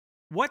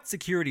What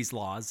securities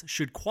laws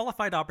should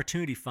qualified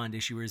opportunity fund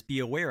issuers be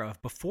aware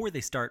of before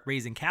they start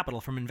raising capital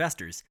from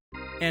investors?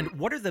 And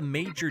what are the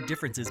major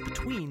differences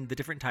between the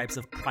different types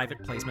of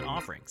private placement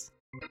offerings?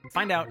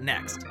 Find out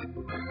next.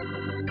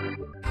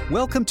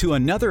 Welcome to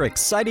another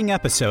exciting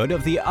episode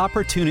of the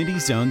Opportunity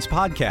Zones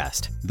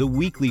podcast, the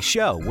weekly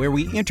show where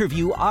we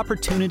interview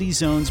Opportunity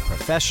Zones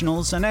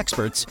professionals and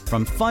experts,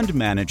 from fund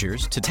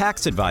managers to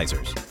tax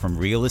advisors, from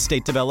real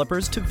estate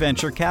developers to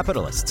venture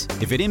capitalists.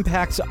 If it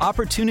impacts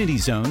Opportunity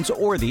Zones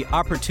or the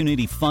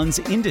opportunity funds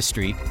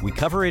industry, we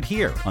cover it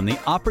here on the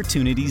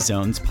Opportunity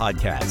Zones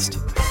podcast.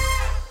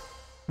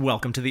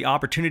 Welcome to the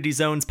Opportunity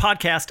Zones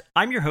podcast.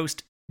 I'm your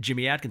host,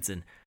 Jimmy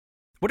Atkinson.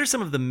 What are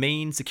some of the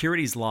main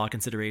securities law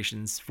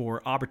considerations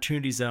for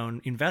Opportunity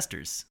Zone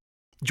investors?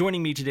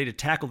 Joining me today to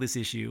tackle this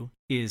issue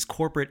is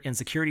corporate and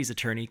securities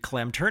attorney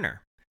Clem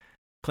Turner.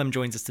 Clem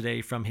joins us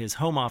today from his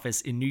home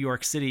office in New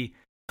York City.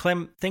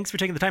 Clem, thanks for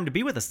taking the time to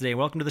be with us today.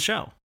 Welcome to the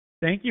show.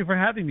 Thank you for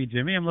having me,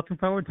 Jimmy. I'm looking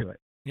forward to it.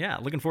 Yeah,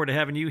 looking forward to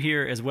having you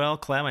here as well,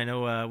 Clem. I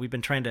know we've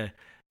been trying to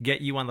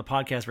get you on the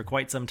podcast for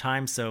quite some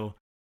time, so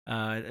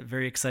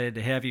very excited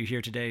to have you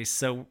here today.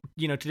 So,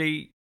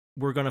 today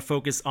we're going to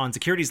focus on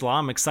securities law.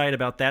 I'm excited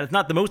about that. It's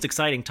not the most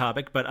exciting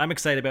topic, but I'm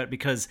excited about it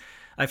because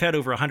I've had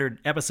over 100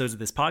 episodes of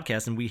this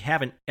podcast, and we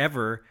haven't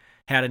ever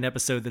had an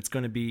episode that's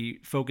going to be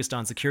focused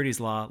on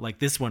securities law like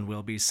this one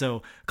will be.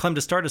 So, Clem,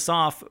 to start us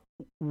off,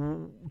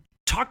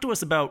 talk to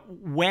us about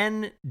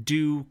when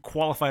do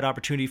qualified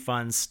opportunity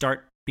funds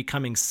start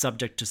becoming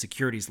subject to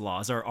securities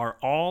laws? Are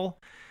all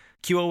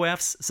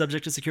QOFs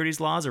subject to securities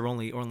laws, or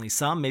only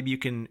some? Maybe you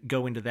can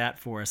go into that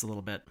for us a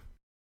little bit.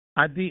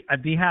 I'd be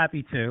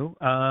happy to.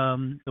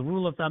 The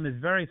rule of thumb is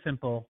very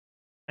simple.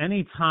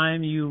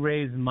 Anytime you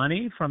raise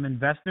money from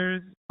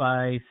investors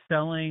by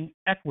selling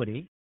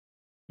equity,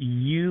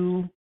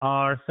 you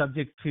are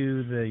subject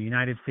to the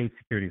United States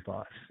securities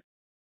laws.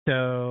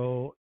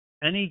 So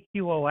any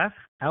QOF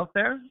out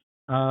there,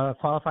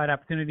 qualified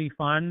opportunity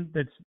fund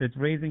that's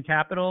raising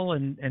capital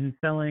and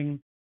selling,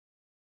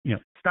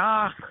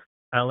 stock,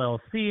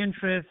 LLC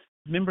interests,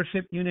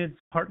 membership units,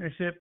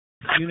 partnership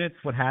units,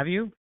 what have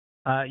you,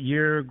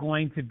 you're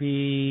going to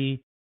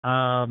be,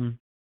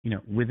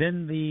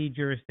 within the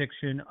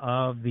jurisdiction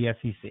of the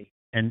SEC,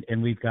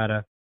 and we've got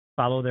to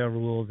follow their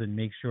rules and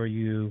make sure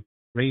you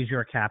raise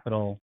your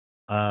capital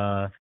in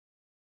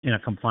a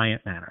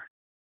compliant manner.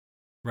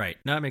 Right.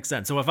 No, that makes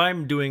sense. So if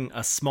I'm doing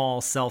a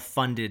small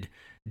self-funded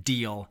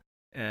deal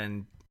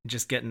and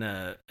just getting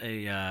a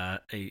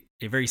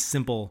very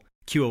simple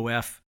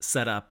QOF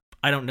set up,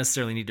 I don't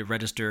necessarily need to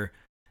register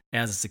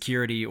as a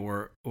security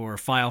or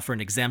file for an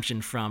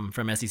exemption from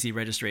SEC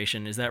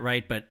registration. Is that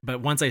right?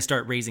 But once I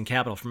start raising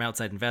capital from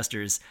outside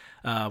investors,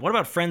 what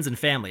about friends and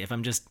family? If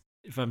I'm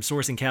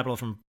sourcing capital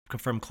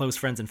from close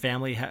friends and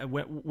family,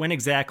 when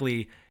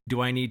exactly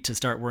do I need to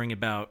start worrying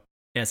about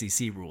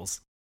SEC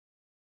rules?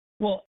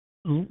 Well,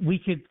 we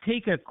could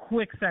take a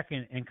quick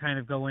second and kind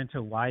of go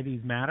into why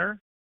these matter,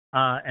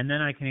 and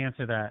then I can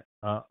answer that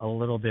a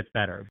little bit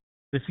better.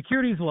 The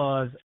securities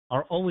laws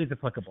are always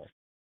applicable.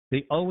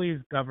 They always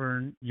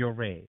govern your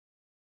raise.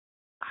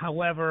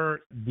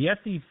 However, the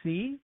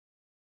SEC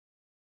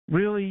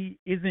really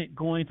isn't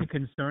going to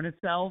concern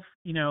itself,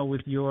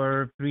 with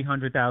your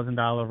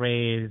 $300,000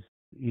 raise,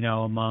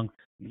 amongst,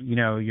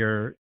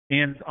 your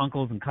aunts,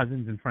 uncles, and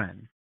cousins and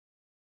friends.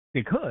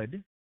 They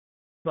could,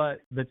 but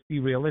let's be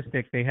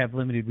realistic. They have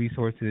limited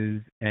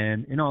resources,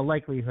 and in all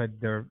likelihood,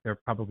 they're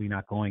probably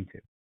not going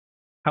to.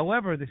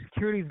 However, the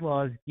securities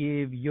laws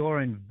give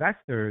your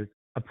investors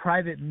a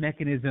private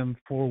mechanism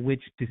for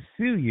which to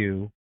sue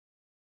you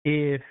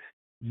if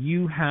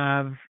you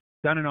have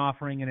done an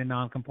offering in a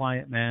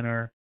non-compliant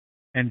manner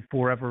and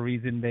for whatever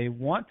reason they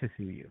want to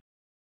sue you.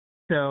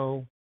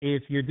 So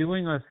if you're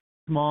doing a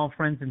small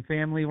friends and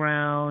family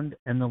round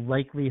and the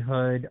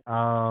likelihood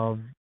of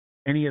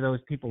any of those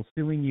people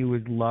suing you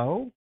is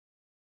low,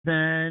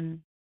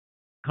 then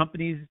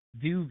companies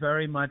do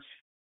very much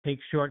take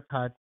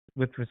shortcuts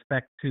with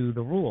respect to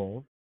the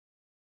rules.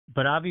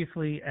 But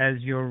obviously,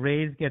 as your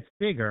raise gets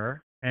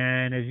bigger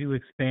and as you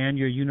expand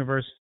your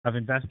universe of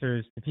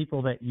investors to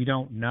people that you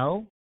don't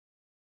know,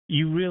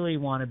 you really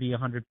want to be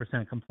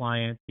 100%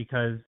 compliant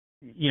because,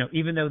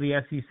 even though the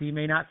SEC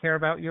may not care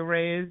about your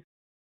raise,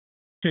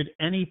 should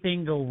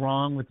anything go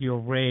wrong with your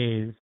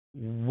raise,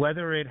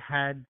 whether it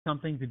had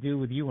something to do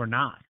with you or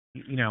not,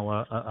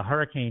 a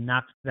hurricane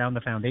knocks down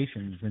the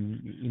foundations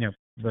and,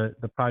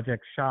 the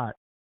project's shot.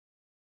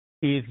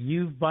 If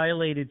you've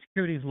violated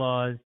securities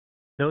laws,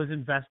 those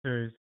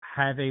investors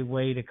have a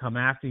way to come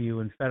after you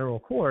in federal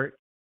court,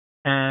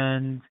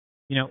 and,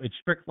 it's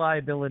strict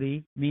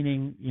liability,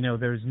 meaning,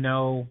 there's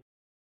no,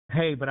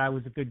 hey, but I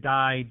was a good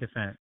guy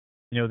defense.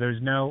 There's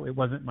no, it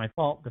wasn't my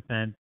fault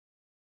defense.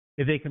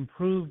 If they can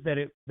prove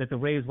that the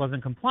raise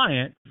wasn't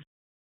compliant,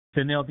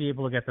 then they'll be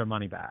able to get their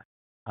money back.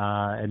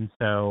 And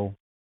so,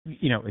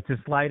 it's a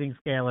sliding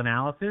scale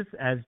analysis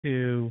as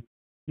to,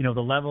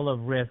 the level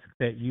of risk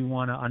that you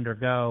want to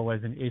undergo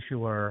as an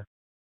issuer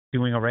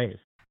doing a raise.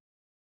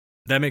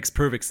 That makes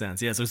perfect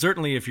sense. Yeah. So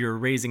certainly if you're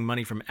raising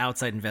money from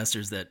outside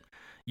investors that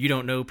you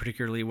don't know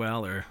particularly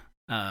well, or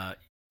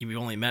you've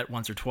only met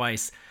once or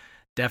twice,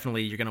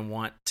 definitely you're going to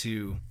want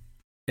to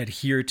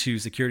adhere to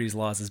securities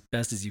laws as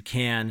best as you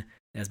can,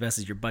 as best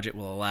as your budget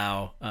will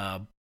allow.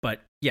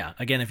 But yeah,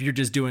 again, if you're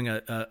just doing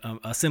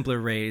a simpler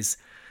raise,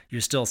 you're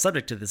still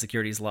subject to the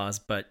securities laws,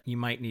 but you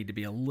might need to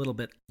be a little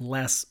bit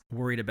less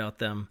worried about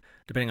them,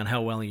 depending on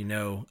how well you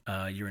know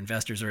your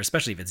investors, or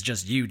especially if it's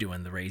just you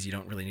doing the raise. You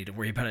don't really need to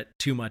worry about it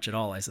too much at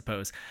all, I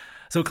suppose.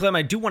 So, Clem,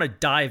 I do want to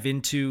dive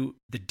into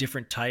the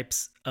different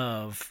types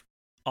of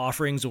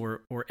offerings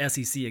or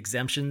SEC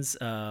exemptions.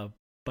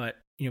 But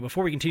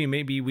before we continue,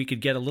 maybe we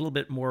could get a little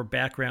bit more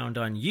background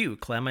on you,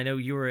 Clem. I know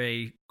you were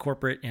a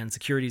corporate and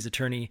securities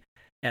attorney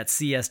at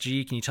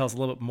CSG. Can you tell us a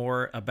little bit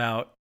more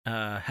about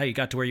how you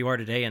got to where you are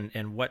today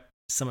and what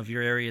some of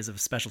your areas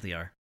of specialty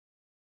are?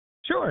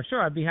 Sure.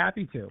 I'd be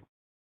happy to.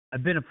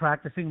 I've been a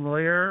practicing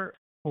lawyer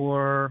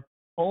for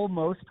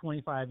almost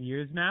 25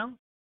 years now.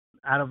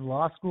 Out of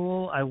law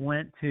school, I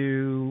went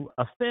to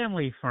a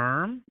family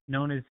firm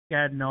known as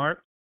Skadden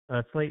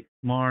Arps, Slate,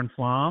 Meagher and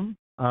Flom,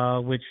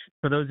 which,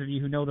 for those of you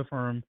who know the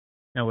firm,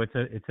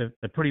 it's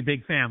a pretty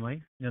big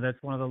family.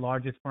 That's one of the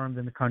largest firms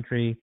in the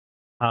country.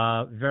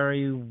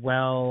 Very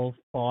well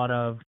thought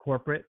of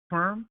corporate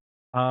firm.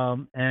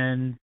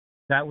 And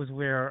that was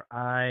where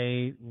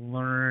I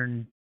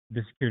learned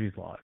the securities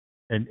laws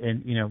and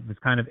was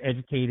kind of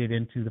educated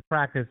into the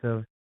practice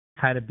of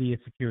how to be a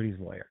securities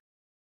lawyer.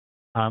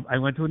 I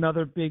went to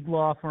another big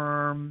law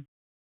firm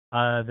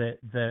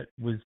that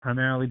was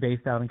primarily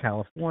based out in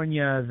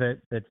California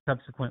that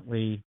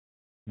subsequently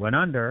went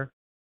under.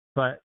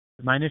 But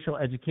my initial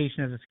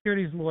education as a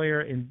securities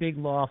lawyer in big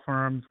law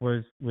firms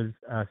was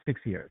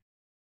 6 years.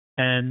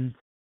 And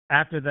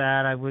after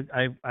that,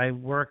 I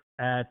worked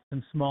at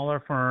some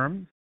smaller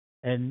firms,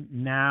 and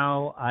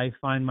now I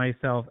find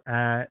myself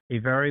at a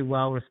very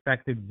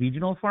well-respected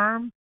regional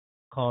firm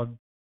called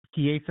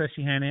Chiesa,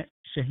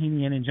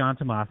 Shahinian, and John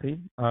Tomasi,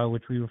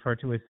 which we refer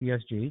to as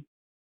CSG,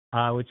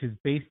 which is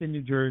based in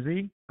New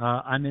Jersey.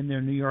 I'm in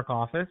their New York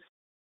office.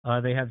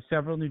 They have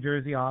several New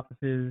Jersey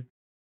offices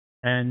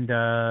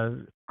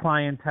and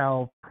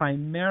clientele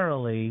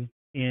primarily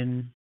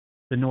in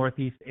the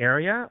Northeast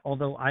area,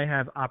 although I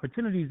have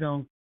Opportunity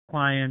Zone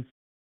clients,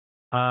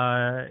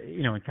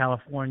 in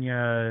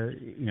California,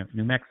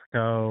 New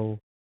Mexico,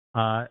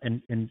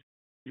 and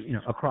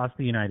across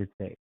the United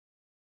States.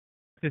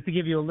 Just to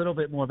give you a little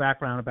bit more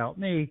background about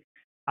me,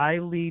 I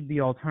lead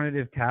the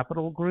Alternative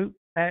Capital Group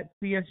at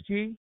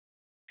CSG.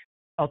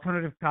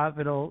 Alternative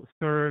Capital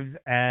serves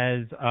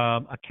as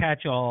a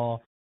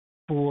catch-all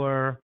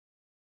for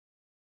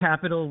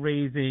capital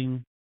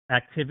raising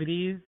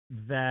activities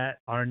that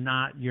are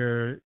not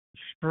your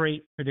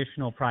straight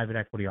traditional private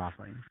equity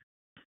offerings.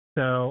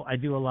 So I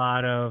do a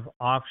lot of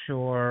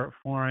offshore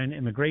foreign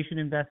immigration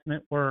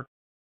investment work.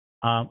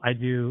 I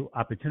do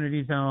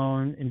Opportunity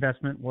Zone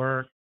investment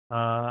work.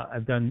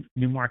 I've done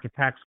new market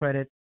tax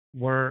credit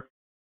work,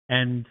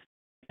 and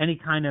any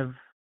kind of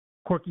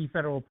quirky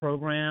federal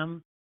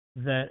program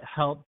that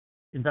helps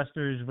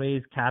investors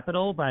raise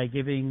capital by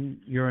giving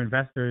your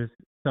investors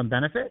some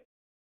benefit.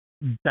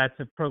 That's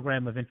a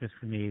program of interest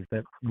for me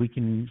that we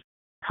can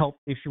help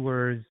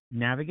issuers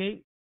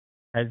navigate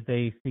as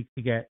they seek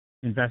to get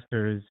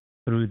investors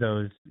through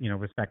those,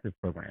 respective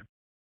programs.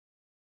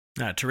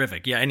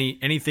 Terrific. Yeah,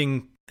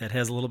 anything that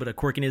has a little bit of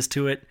quirkiness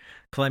to it,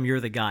 Clem, you're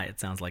the guy, it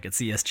sounds like, at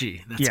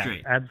CSG. That's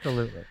great.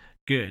 Absolutely.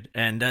 Good.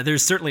 And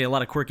there's certainly a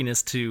lot of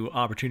quirkiness to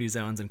opportunity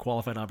zones and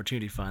qualified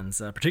opportunity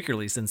funds,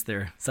 particularly since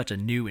they're such a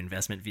new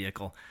investment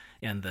vehicle.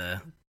 And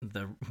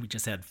we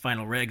just had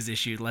final regs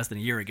issued less than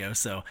a year ago,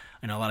 so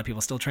I know a lot of people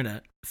are still trying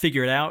to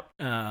figure it out.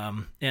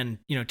 And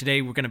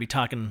today we're going to be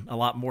talking a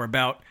lot more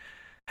about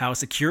how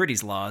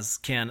securities laws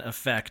can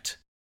affect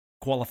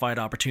qualified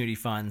opportunity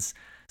funds.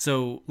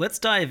 So let's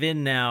dive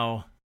in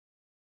now,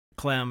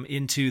 Clem,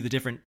 into the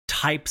different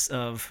types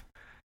of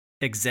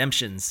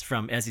exemptions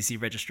from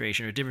SEC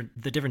registration, or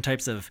the different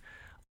types of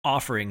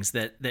offerings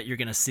that you're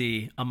going to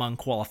see among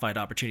qualified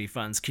opportunity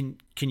funds. Can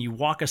you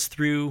walk us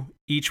through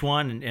each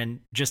one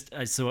and just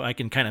so I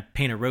can kind of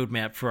paint a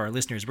roadmap for our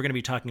listeners? We're going to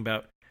be talking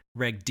about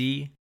Reg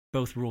D,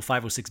 both Rule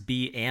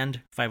 506B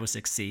and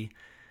 506C.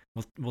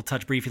 We'll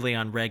touch briefly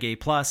on Reg A+,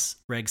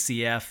 Reg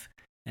CF,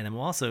 and then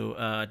we'll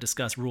also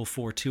discuss Rule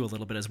 4.2 a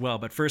little bit as well.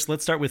 But first,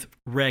 let's start with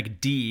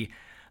Reg D,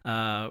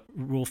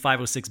 Rule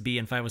 506B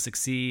and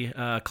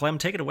 506C. Clem,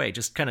 take it away.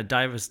 Just kind of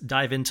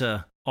dive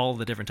into all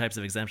the different types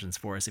of exemptions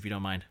for us, if you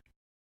don't mind.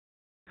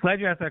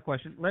 Glad you asked that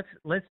question.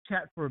 Let's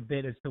chat for a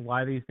bit as to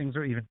why these things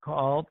are even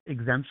called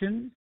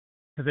exemptions,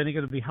 because I think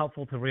it'll be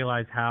helpful to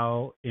realize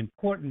how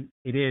important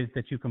it is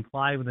that you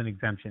comply with an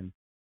exemption.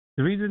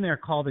 The reason they're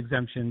called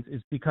exemptions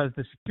is because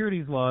the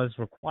securities laws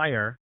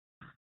require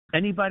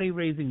anybody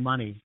raising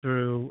money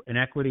through an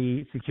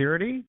equity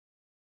security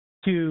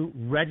to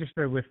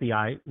register with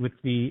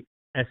the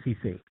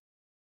SEC.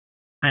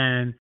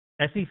 And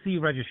SEC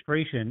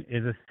registration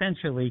is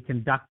essentially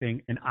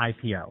conducting an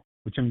IPO,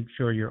 which I'm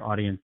sure your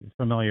audience is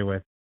familiar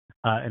with,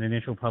 an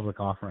initial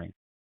public offering.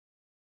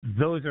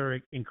 those are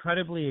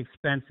incredibly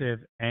expensive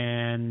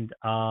and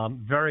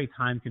very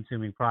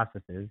time-consuming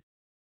processes.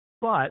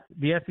 But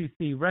the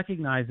SEC,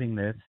 recognizing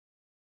this,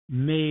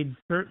 made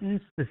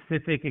certain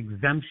specific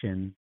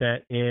exemptions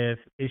that if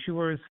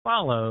issuers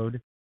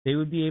followed, they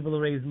would be able to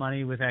raise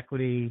money with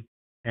equity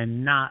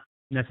and not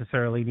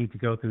necessarily need to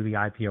go through the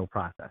IPO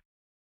process.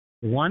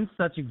 One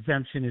such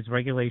exemption is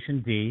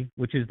Regulation D,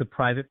 which is the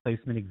private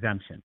placement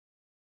exemption.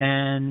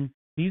 And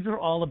these are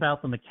all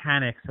about the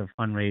mechanics of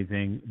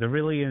fundraising. There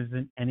really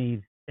isn't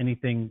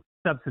anything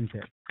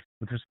substantive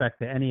with respect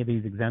to any of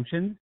these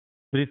exemptions.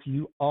 But if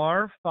you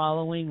are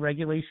following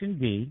Regulation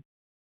D,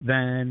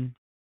 then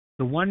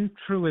the one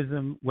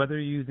truism, whether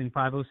you're using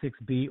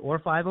 506B or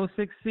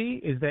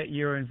 506C, is that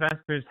your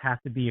investors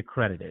have to be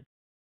accredited.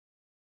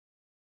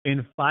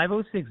 In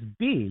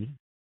 506B,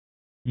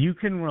 you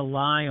can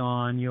rely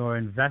on your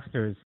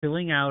investors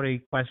filling out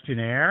a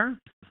questionnaire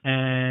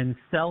and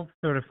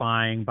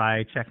self-certifying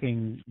by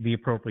checking the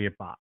appropriate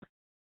box.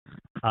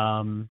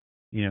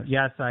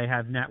 Yes, I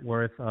have net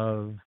worth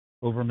of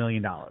over $1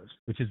 million,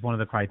 which is one of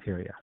the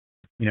criteria.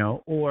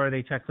 Or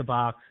they check the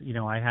box,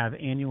 I have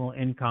annual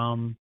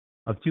income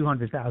of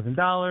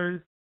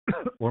 $200,000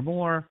 or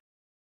more,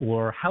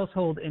 or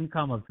household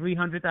income of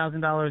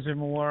 $300,000 or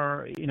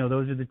more.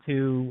 Those are the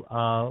two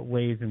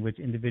ways in which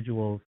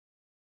individuals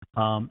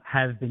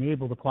have been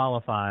able to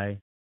qualify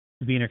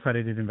to be an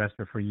accredited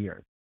investor for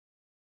years.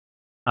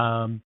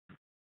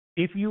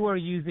 If you are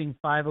using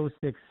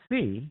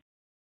 506C,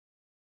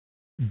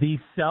 the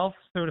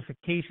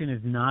self-certification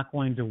is not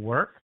going to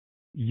work.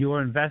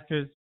 Your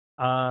investors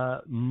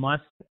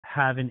must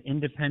have an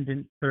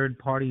independent third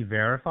party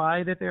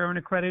verify that they're an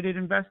accredited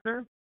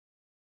investor.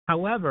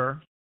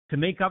 However, to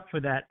make up for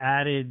that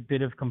added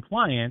bit of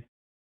compliance,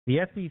 the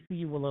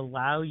SEC will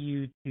allow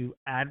you to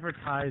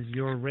advertise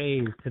your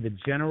raise to the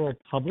general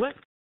public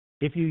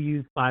if you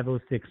use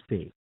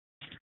 506C.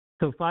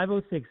 So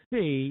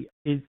 506C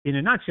is, in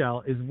a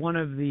nutshell, is one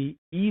of the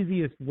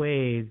easiest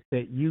ways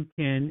that you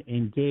can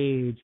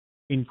engage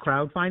in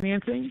crowd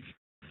financing,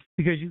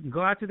 because you can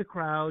go out to the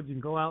crowd, you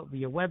can go out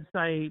via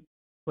website,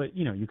 but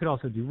you could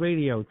also do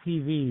radio,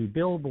 TV,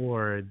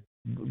 billboards,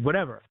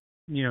 whatever,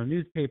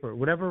 newspaper,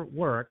 whatever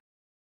works.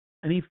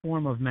 Any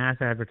form of mass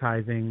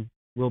advertising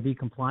will be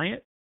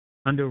compliant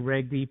under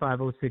Reg D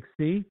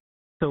 506C,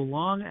 so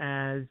long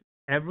as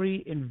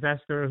every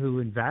investor who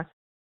invests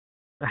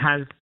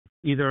has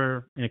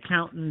either an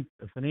accountant,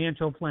 a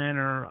financial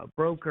planner, a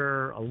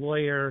broker, a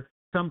lawyer,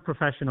 some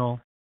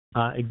professional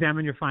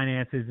examine your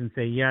finances and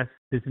say, yes,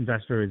 this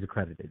investor is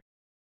accredited.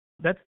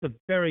 That's the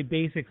very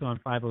basics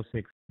on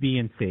 506B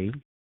and C.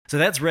 So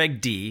that's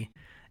Reg D.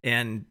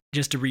 And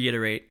just to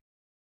reiterate,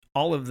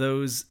 all of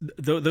those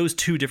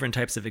two different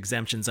types of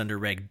exemptions under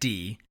Reg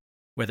D,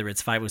 whether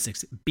it's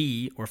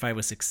 506B or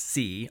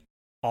 506C,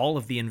 all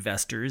of the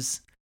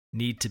investors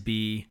need to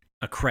be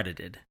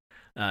accredited.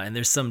 And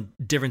there's some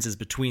differences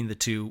between the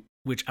two,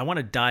 which I want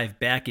to dive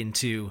back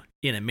into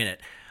in a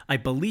minute. I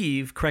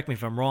believe, correct me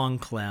if I'm wrong,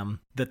 Clem,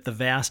 that the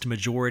vast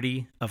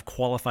majority of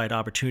qualified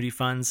opportunity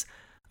funds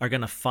are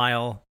going to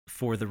file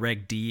for the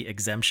Reg D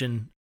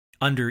exemption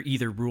under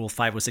either Rule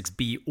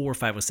 506B or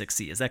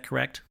 506C. Is that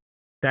correct?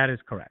 That is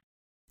correct.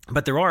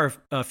 But there are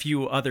a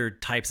few other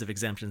types of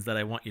exemptions that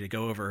I want you to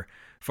go over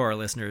for our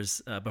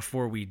listeners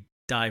before we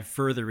dive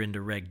further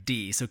into Reg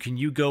D. So can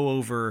you go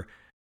over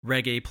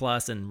Reg A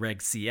Plus and Reg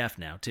CF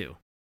now too?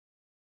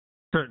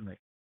 Certainly.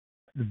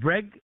 The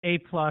Reg A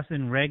Plus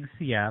and Reg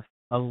CF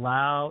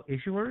allow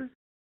issuers,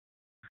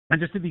 and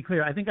just to be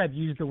clear, I think I've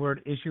used the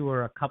word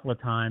issuer a couple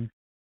of times.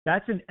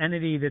 That's an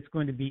entity that's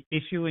going to be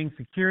issuing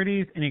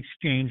securities in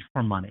exchange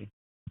for money.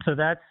 So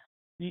that's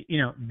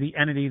the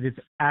entity that's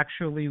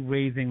actually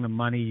raising the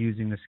money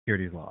using the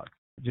securities laws.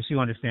 Just so you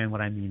understand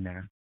what I mean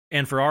there.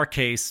 And for our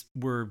case,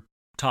 we're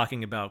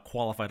talking about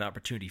qualified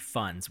opportunity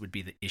funds would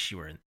be the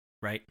issuer,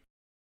 right?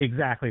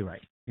 Exactly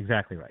right.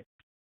 Exactly right.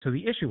 So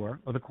the issuer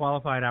or the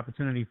qualified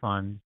opportunity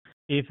fund,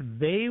 if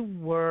they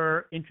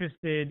were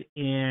interested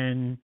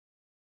in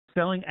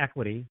selling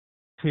equity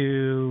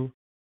to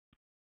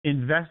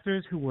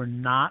investors who were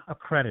not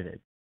accredited,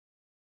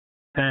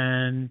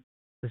 then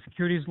the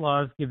securities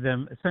laws give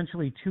them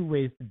essentially two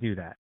ways to do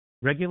that.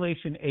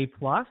 Regulation A+,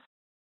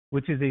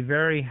 which is a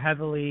very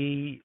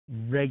heavily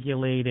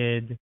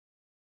regulated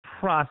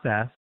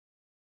process,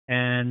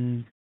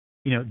 and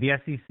the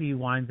SEC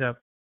winds up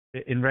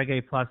in Reg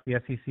A+,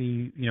 the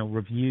SEC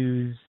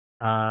reviews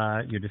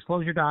your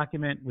disclosure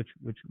document,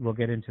 which we'll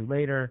get into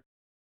later.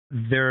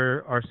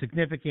 There are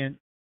significant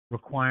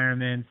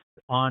requirements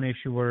on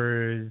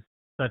issuers,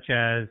 such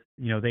as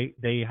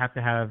they have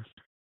to have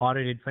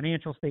audited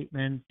financial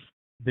statements.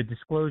 The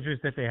disclosures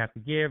that they have to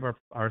give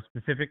are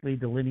specifically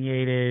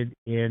delineated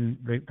in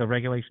the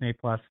Regulation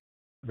A+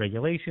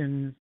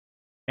 regulations,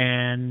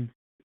 and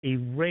a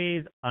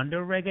raise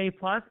under Reg A+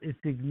 is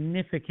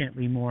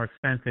significantly more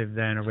expensive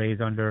than a raise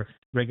under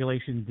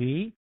Regulation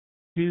D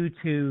due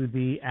to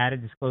the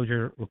added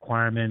disclosure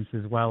requirements,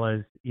 as well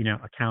as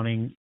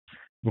accounting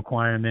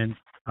requirements,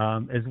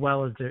 as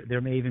well as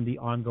there may even be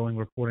ongoing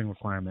reporting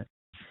requirements.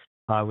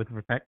 with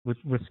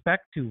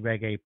respect to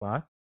Reg A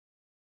plus.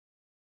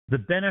 The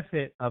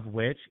benefit of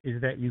which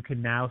is that you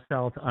can now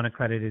sell to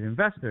unaccredited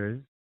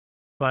investors,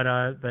 but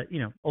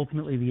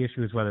ultimately the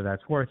issue is whether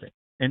that's worth it.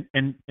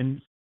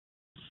 And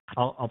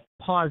I'll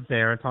pause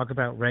there and talk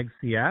about Reg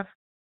CF.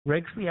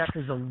 Reg CF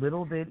is a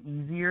little bit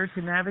easier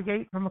to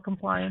navigate from a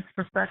compliance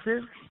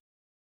perspective.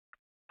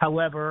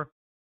 However,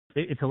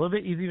 it's a little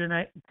bit easier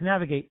to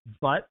navigate,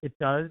 but it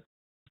does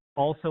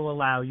also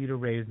allow you to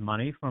raise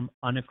money from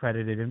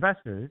unaccredited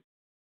investors.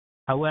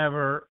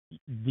 However,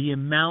 the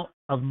amount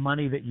of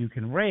money that you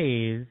can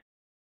raise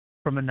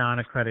from a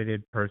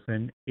non-accredited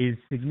person is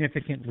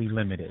significantly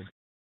limited.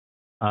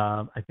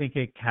 I think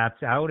it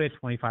caps out at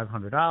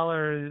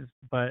 $2,500,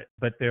 but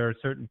there are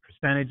certain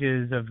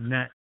percentages of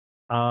net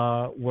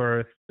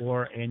worth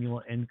or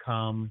annual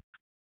income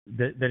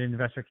that an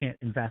investor can't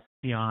invest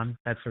beyond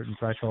that certain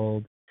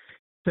threshold.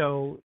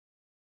 So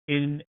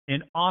in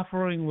an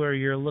offering where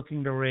you're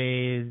looking to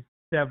raise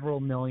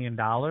several $1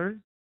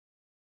 million,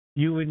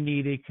 you would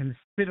need a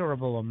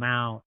considerable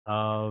amount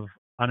of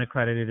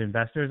unaccredited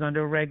investors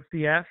under Reg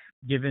CF,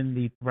 given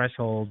the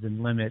thresholds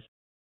and limits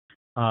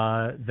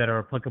that are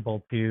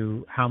applicable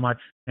to how much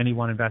any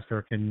one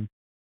investor can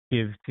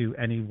give to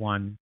any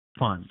one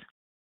fund.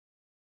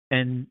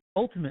 And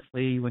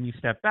ultimately, when you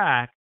step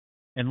back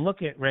and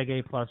look at Reg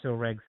A plus or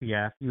Reg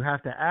CF, you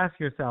have to ask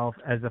yourself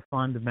as a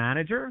fund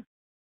manager,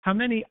 how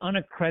many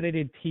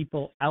unaccredited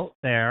people out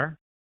there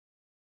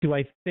do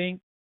I think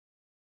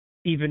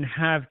even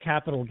have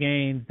capital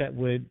gains that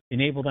would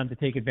enable them to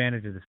take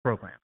advantage of this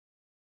program?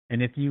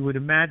 And if you would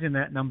imagine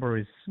that number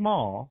is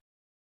small,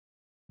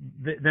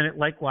 then it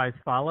likewise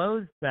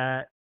follows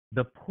that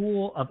the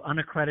pool of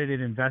unaccredited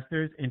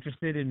investors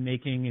interested in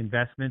making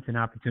investments in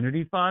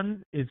opportunity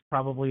funds is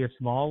probably a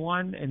small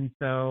one. And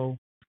so,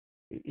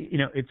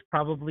 it's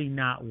probably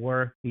not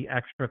worth the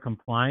extra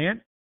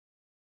compliance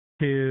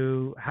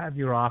to have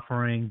your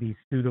offering be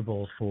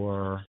suitable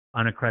for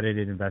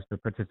unaccredited investor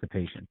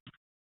participation.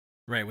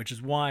 Right, which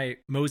is why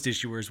most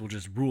issuers will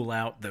just rule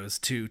out those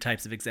two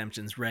types of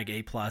exemptions, Reg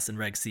A plus and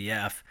Reg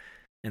CF.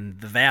 And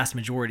the vast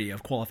majority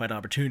of qualified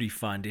opportunity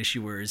fund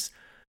issuers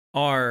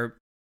are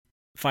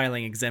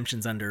filing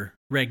exemptions under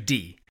Reg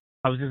D.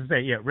 I was going to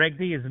say, Reg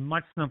D is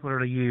much simpler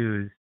to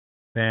use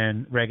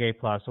than Reg A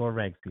plus or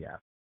Reg CF,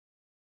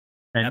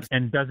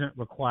 and doesn't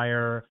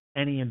require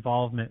any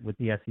involvement with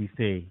the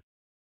SEC,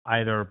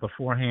 either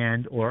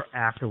beforehand or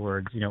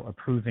afterwards,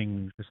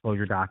 approving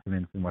disclosure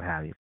documents and what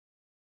have you.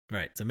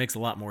 Right. So it makes a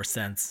lot more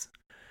sense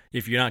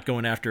if you're not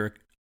going after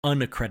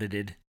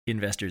unaccredited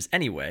investors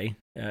anyway.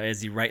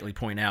 As you rightly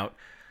point out,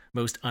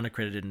 most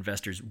unaccredited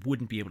investors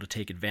wouldn't be able to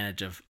take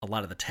advantage of a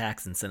lot of the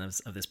tax incentives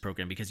of this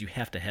program because you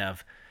have to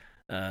have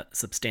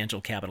substantial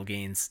capital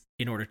gains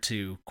in order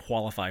to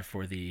qualify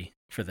for the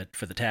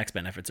tax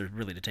benefits, or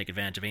really to take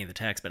advantage of any of the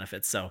tax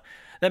benefits. So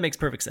that makes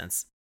perfect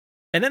sense.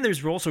 And then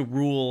there's also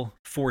Rule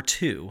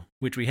 4.2,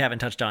 which we haven't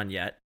touched on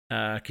yet.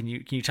 Can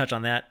you touch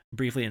on that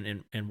briefly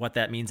and what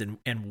that means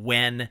and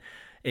when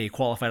a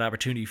qualified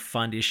opportunity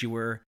fund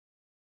issuer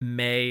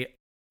may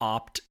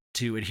opt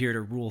to adhere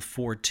to Rule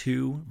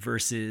 4.2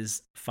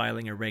 versus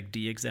filing a Reg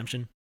D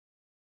exemption?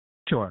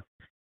 Sure.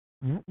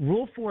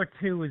 Rule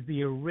 4.2 is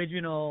the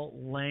original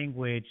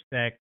language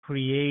that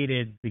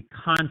created the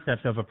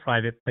concept of a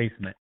private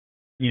placement,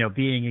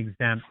 being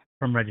exempt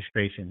from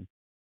registration.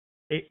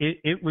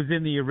 It was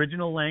in the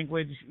original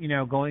language,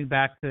 going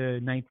back to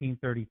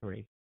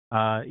 1933.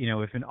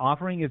 If an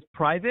offering is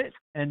private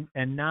and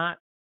not,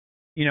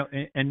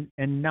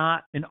 and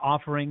not an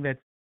offering that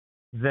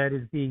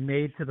is being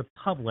made to the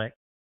public,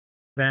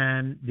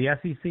 then the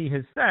SEC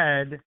has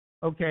said,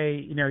 okay,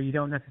 you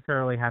don't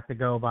necessarily have to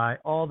go by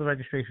all the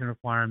registration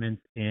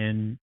requirements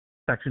in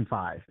Section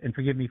 5. And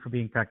forgive me for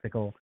being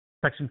technical.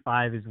 Section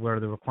 5 is where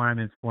the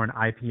requirements for an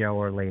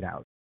IPO are laid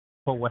out.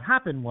 But what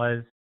happened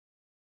was,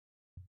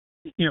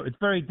 it's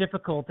very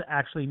difficult to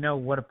actually know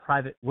what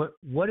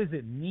does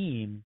it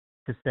mean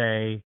to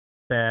say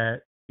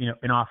that,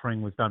 an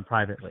offering was done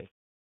privately.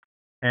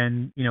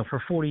 And,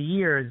 for 40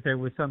 years, there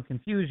was some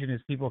confusion as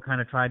people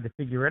kind of tried to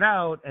figure it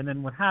out. And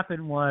then what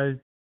happened was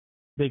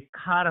they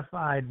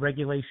codified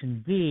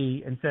Regulation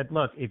D and said,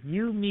 look, if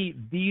you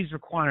meet these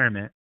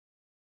requirements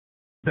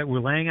that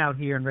we're laying out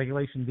here in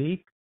Regulation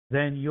D,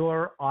 then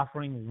your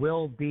offering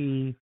will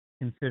be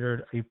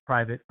considered a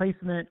private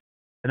placement.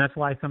 And that's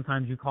why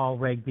sometimes you call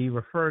Reg D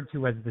referred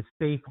to as the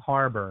safe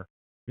harbor.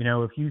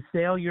 If you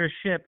sail your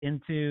ship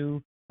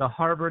into the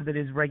harbor that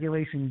is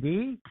Regulation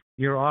D,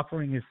 your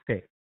offering is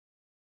safe.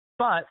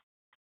 But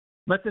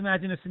let's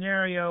imagine a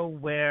scenario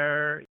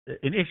where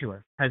an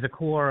issuer has a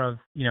core of,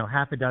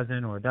 half a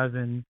dozen or a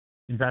dozen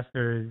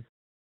investors.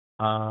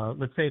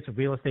 Let's say it's a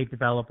real estate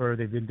developer.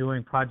 They've been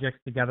doing projects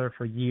together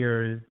for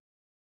years,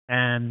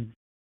 and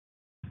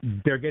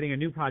they're getting a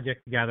new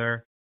project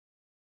together.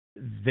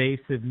 They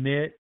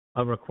submit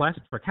a request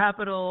for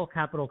capital.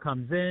 Capital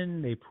comes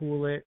in. They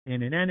pool it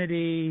in an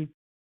entity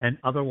and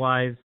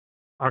otherwise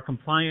are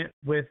compliant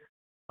with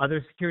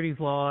other securities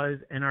laws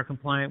and are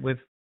compliant with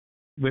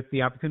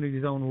the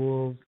Opportunity Zone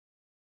rules.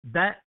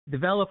 that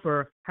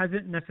developer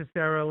hasn't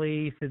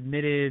necessarily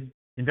submitted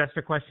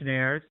investor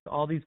questionnaires to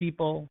all these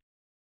people.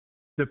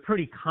 They're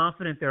pretty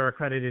confident they're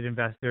accredited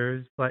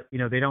investors, but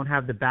they don't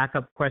have the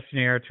backup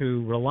questionnaire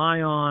to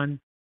rely on.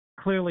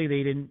 Clearly,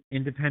 they didn't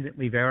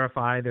independently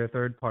verify their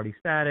third-party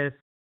status,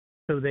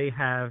 so they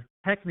have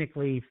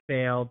technically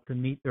failed to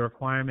meet the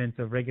requirements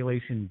of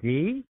Regulation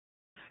D.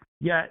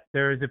 Yet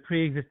there is a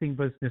pre-existing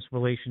business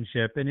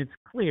relationship, and it's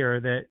clear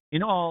that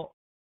in all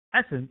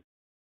essence,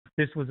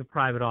 this was a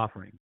private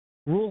offering.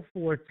 Rule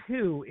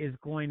 4.2 is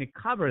going to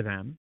cover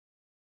them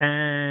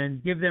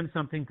and give them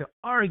something to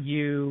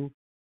argue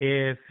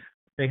if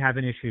they have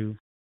an issue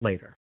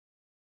later.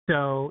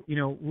 So,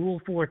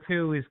 Rule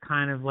 4.2 is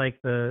kind of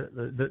like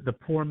the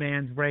poor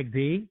man's Reg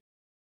D.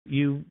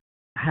 You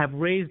have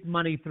raised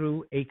money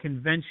through a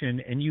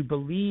convention and you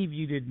believe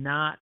you did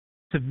not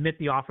submit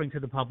the offering to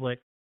the public.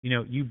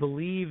 You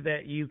believe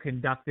that you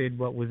conducted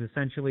what was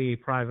essentially a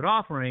private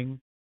offering,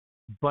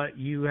 but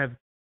you have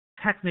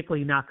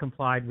technically not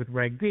complied with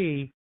Reg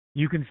D.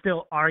 You can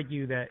still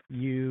argue that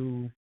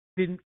you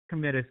didn't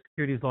commit a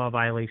securities law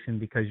violation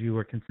because you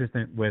were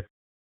consistent with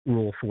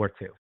Rule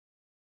 4.2.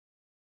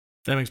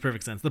 That makes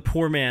perfect sense. The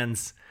poor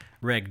man's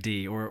Reg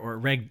D or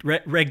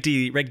Reg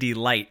D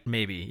light,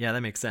 maybe. Yeah,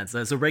 that makes sense.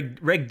 So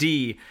Reg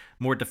D,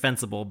 more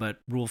defensible, but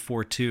Rule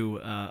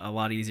 4.2, a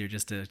lot easier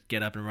just to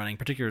get up and running,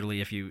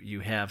 particularly if you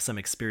have some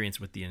experience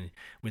with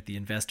the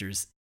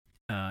investors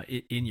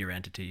in your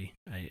entity.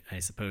 I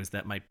suppose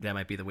that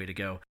might be the way to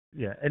go.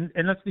 Yeah, and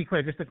let's be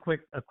clear, just a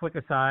quick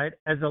aside.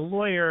 As a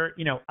lawyer,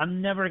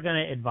 I'm never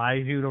going to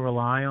advise you to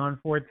rely on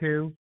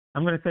 4.2.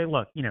 I'm going to say,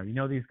 look,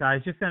 these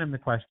guys, just send them the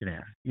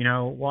questionnaire.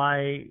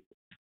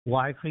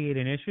 Why create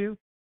an issue?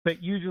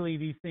 But usually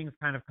these things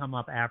kind of come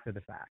up after the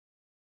fact.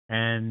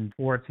 And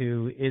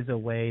 4.2 is a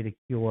way to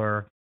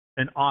cure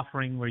an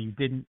offering where you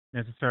didn't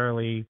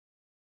necessarily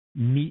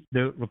meet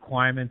the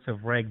requirements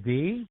of Reg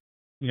D,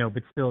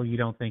 but still you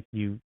don't think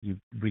you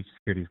breached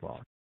securities law.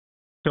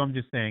 So I'm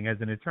just saying, as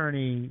an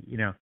attorney,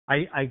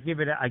 I give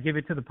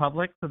it to the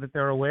public so that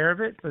they're aware of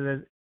it.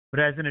 But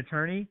as an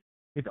attorney,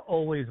 it's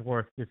always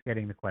worth just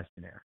getting the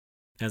questionnaire.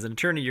 As an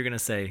attorney, you're going to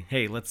say,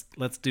 hey, let's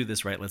do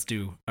this right. Let's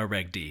do a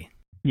Reg D.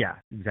 Yeah,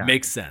 exactly.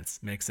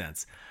 Makes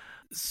sense.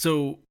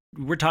 So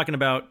we're talking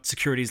about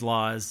securities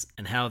laws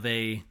and how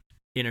they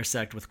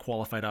intersect with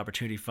qualified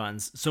opportunity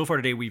funds. So far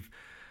today, we've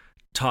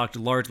talked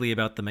largely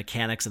about the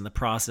mechanics and the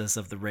process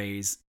of the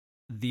raise.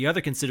 The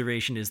other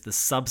consideration is the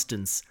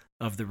substance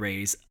of the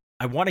raise.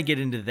 I want to get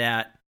into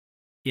that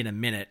in a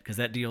minute because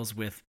that deals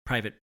with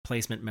private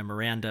placement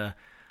memoranda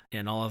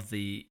and all of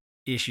the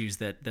issues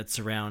that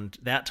surround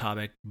that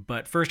topic.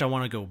 But first, I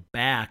want to go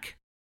back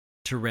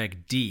to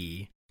Reg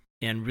D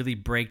and really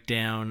break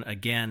down,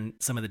 again,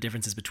 some of the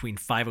differences between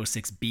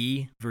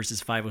 506B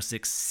versus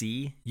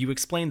 506C. You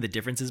explained the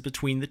differences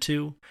between the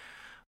two,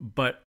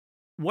 but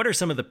what are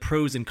some of the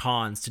pros and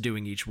cons to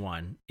doing each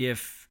one?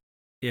 If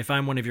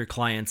I'm one of your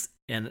clients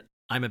and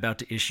I'm about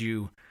to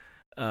issue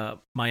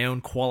my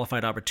own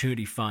qualified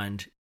opportunity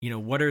fund,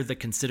 what are the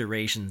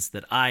considerations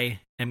that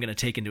I am going to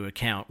take into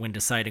account when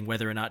deciding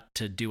whether or not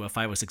to do a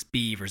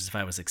 506B versus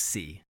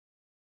 506C?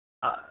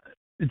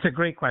 It's a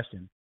great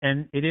question.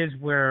 And it is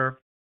where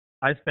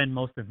I spend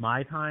most of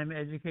my time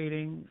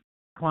educating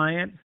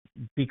clients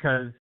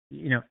because,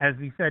 as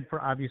we said,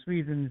 for obvious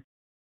reasons,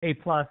 A+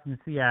 and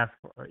CF,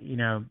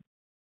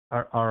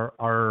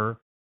 are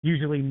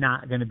usually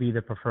not going to be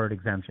the preferred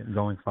exemption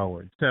going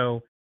forward.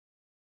 So,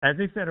 as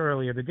I said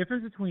earlier, the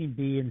difference between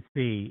B and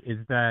C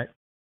is that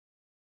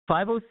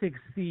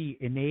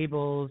 506C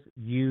enables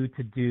you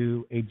to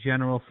do a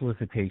general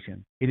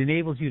solicitation. It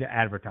enables you to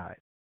advertise.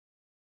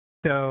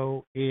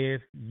 So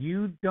if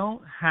you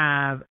don't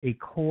have a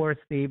core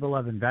stable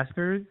of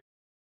investors,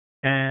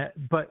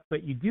 but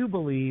you do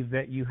believe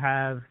that you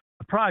have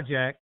a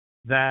project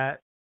that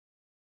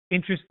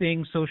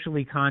interesting,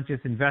 socially conscious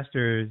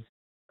investors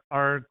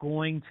are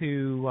going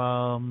to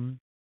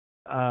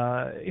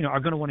are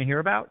going to want to hear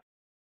about,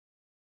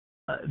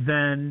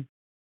 then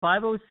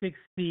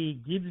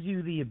 506C gives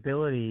you the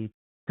ability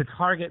to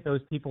target those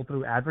people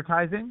through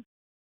advertising.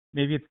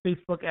 Maybe it's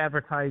Facebook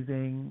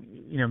advertising,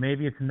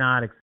 maybe it's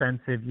not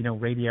expensive,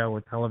 radio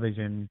or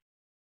television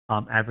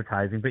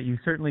advertising, but you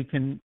certainly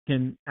can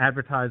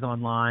advertise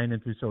online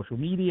and through social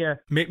media.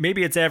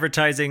 Maybe it's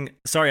advertising.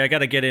 Sorry, I got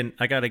to get in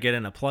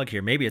a plug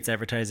here. Maybe it's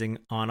advertising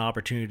on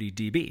Opportunity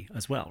DB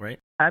as well, right?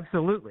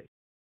 Absolutely.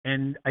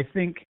 And I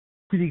think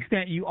to the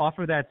extent you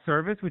offer that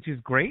service, which is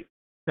great,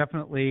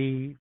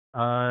 definitely,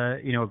 a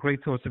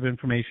great source of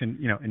information,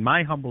 in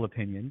my humble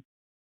opinion.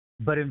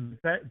 But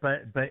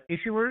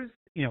issuers,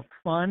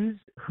 funds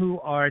who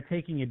are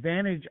taking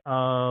advantage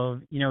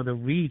of, the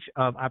reach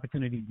of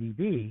Opportunity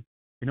DB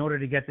in order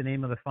to get the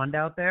name of the fund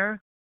out there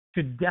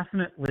should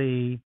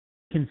definitely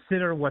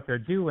consider what they're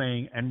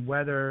doing and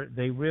whether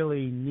they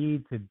really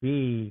need to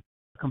be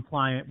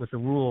compliant with the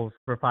rules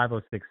for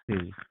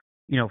 506C.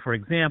 For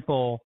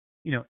example,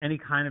 any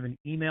kind of an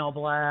email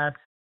blast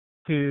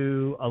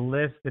to a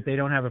list that they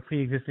don't have a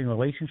pre-existing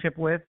relationship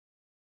with,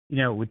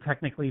 would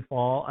technically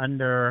fall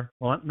under,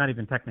 well, not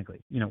even technically,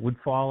 would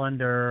fall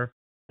under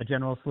a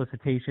general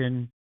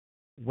solicitation,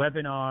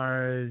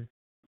 webinars,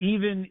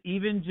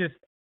 even just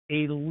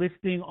a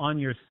listing on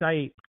your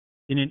site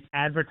in an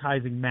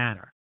advertising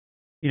manner,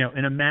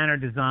 in a manner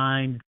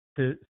designed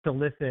to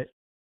solicit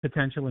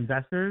potential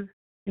investors,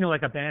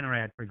 like a banner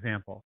ad, for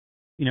example.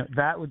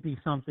 That would be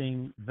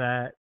something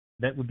that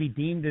would be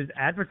deemed as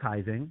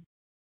advertising,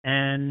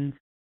 and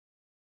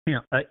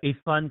a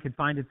fund could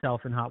find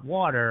itself in hot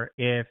water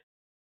if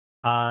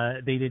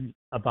they didn't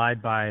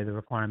abide by the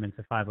requirements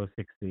of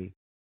 506C.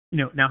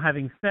 Now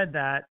having said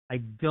that, I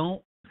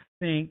don't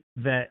think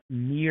that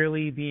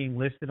merely being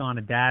listed on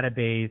a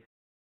database,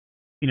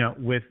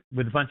 with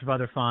a bunch of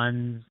other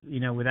funds,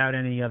 without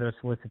any other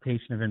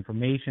solicitation of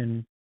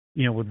information,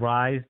 would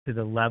rise to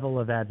the level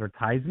of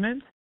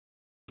advertisement.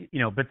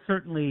 But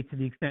certainly to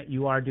the extent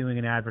you are doing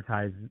an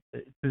advertisement,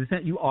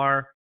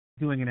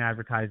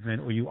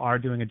 or you are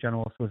doing a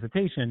general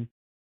solicitation,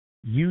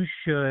 you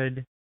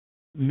should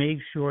make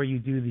sure you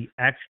do the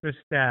extra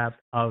step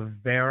of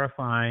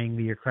verifying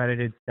the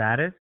accredited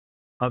status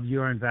of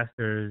your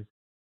investors,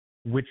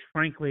 which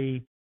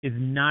frankly is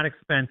not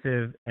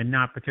expensive and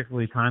not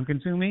particularly time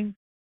consuming.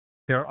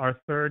 There are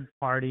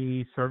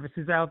third-party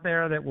services out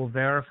there that will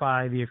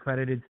verify the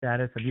accredited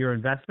status of your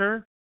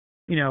investor,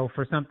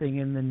 for something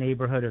in the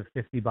neighborhood of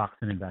 $50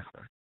 an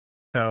investor.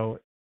 So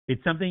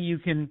it's something you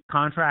can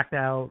contract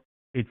out.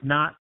 It's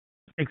not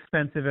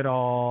expensive at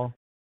all.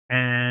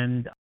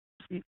 And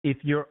if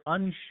you're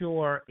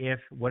unsure if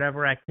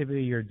whatever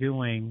activity you're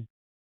doing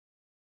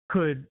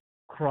could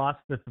cross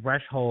the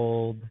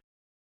threshold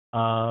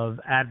of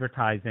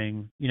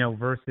advertising,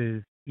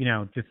 versus,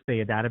 just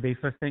say a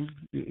database listing,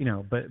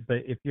 but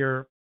if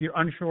you're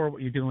unsure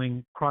what you're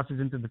doing crosses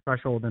into the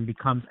threshold and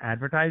becomes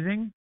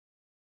advertising,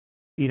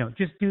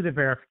 just do the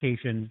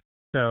verification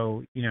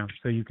so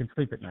you can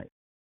sleep at night.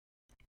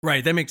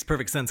 Right. That makes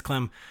perfect sense,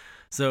 Clem.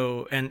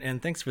 So,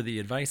 and thanks for the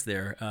advice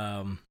there.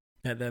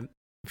 That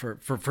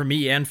for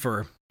me and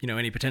for,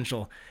 any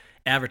potential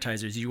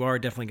advertisers, you are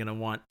definitely going to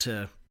want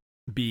to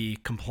be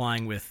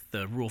complying with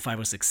the Rule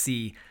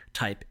 506C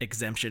type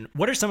exemption.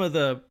 What are some of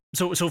the,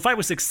 so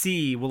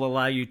 506C will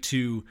allow you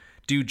to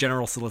do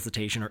general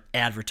solicitation or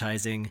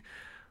advertising.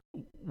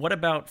 What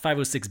about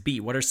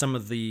 506B? What are some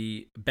of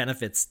the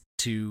benefits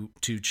to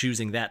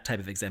choosing that type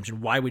of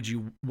exemption? Why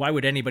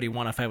would anybody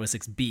want a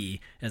 506B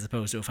as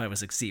opposed to a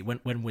 506C?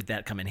 When would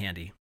that come in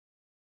handy?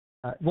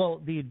 Well,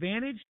 the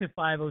advantage to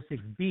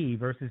 506B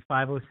versus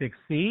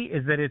 506C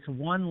is that it's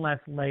one less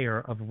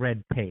layer of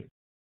red tape.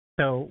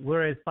 So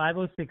whereas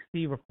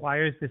 506C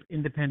requires this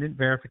independent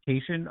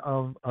verification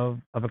of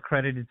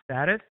accredited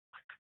status,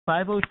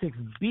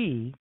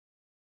 506B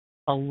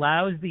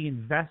allows the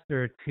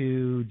investor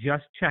to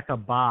just check a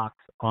box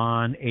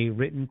on a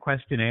written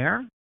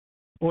questionnaire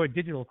or a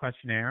digital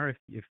questionnaire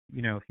if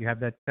you have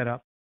that set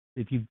up,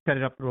 if you set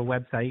it up through a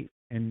website,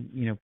 and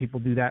people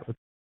do that with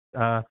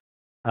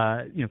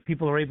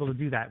people are able to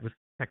do that with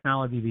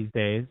technology these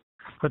days.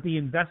 But the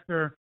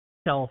investor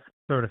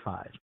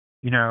self-certifies.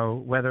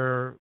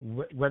 Whether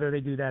they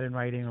do that in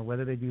writing or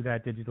whether they do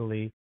that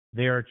digitally,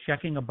 they are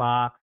checking a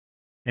box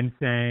and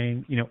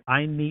saying,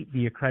 I meet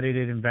the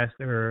accredited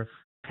investor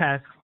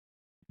test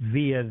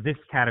via this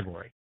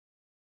category.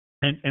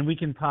 And we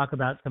can talk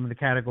about some of the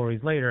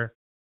categories later,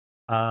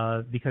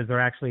 because there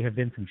actually have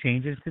been some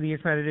changes to the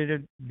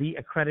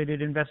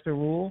accredited investor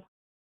rule,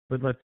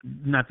 but let's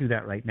not do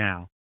that right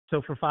now.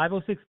 So for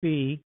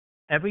 506B,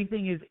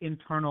 everything is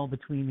internal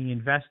between the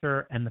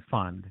investor and the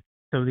fund.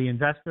 So the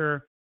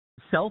investor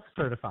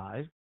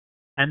self-certifies,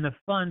 and the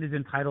fund is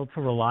entitled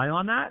to rely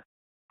on that.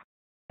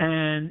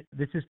 And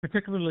this is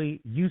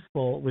particularly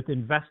useful with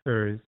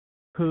investors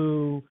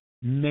who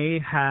may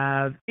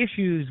have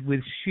issues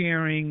with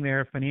sharing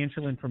their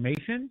financial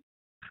information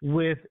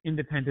with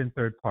independent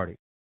third parties.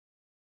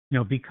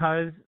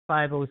 Because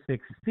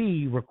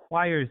 506C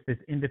requires this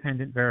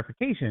independent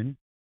verification,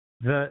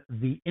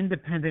 the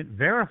independent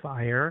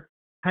verifier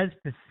has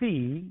to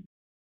see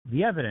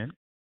the evidence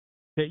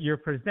that you're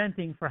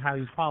presenting for how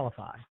you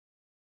qualify.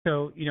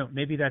 So,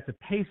 maybe that's a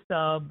pay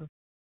stub,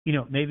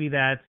 maybe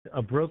that's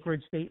a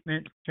brokerage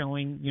statement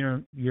showing,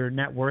 your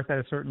net worth at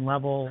a certain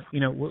level,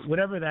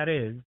 whatever that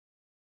is,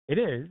 it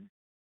is.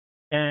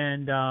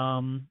 And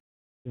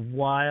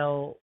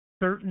while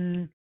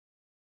certain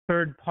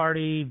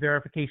third-party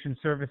verification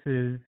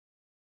services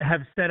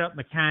have set up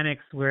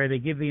mechanics where they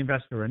give the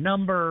investor a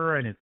number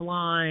and it's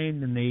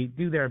blind and they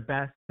do their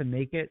best to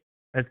make it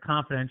as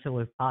confidential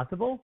as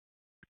possible,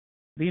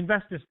 the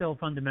investor still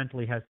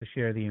fundamentally has to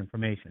share the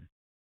information.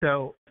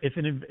 So if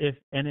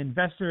an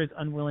investor is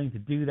unwilling to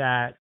do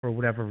that for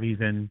whatever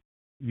reason,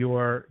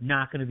 you're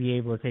not going to be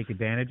able to take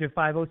advantage of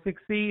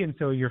 506C, and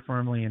so you're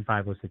firmly in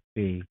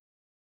 506B.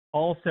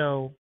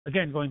 Also,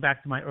 again, going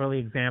back to my early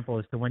example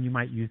as to when you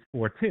might use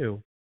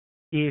 4.2,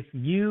 if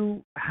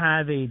you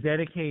have a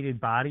dedicated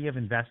body of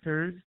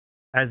investors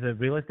as a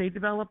real estate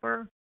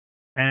developer,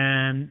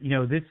 and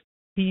this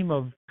team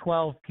of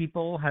 12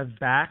 people have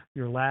backed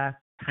your last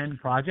 10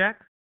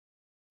 projects,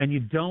 and you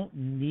don't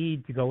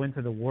need to go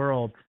into the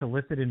world to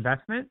solicit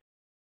investment,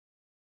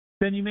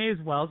 then you may as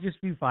well just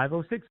do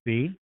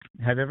 506B,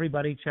 have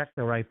everybody check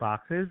the right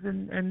boxes,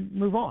 and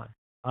move on.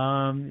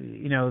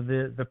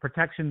 The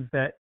protections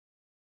that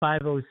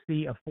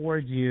 50C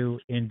affords you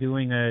in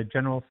doing a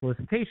general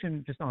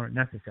solicitation just aren't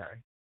necessary.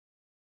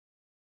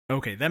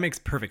 Okay, that makes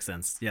perfect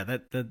sense. Yeah,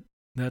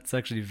 that's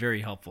actually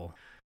very helpful.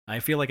 I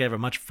feel like I have a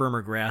much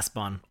firmer grasp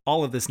on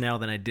all of this now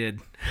than I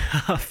did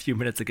a few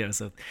minutes ago.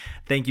 So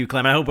thank you,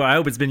 Clem. I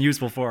hope it's been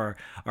useful for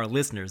our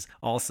listeners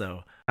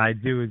also. I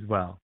do as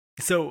well.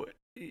 So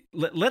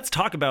let's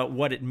talk about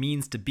what it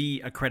means to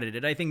be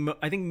accredited. I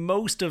think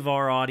most of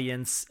our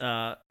audience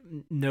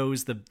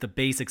knows the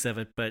basics of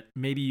it, but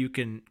maybe you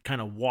can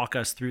kind of walk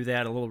us through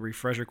that, a little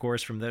refresher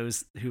course from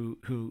those who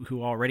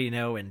already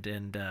know,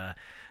 and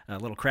a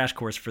little crash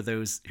course for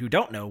those who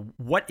don't know.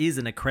 What is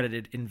an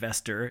accredited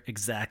investor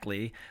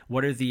exactly?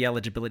 What are the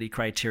eligibility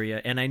criteria?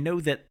 And I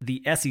know that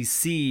the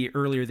SEC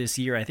earlier this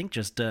year, I think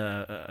just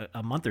a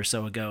month or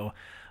so ago,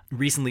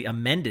 recently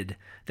amended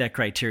that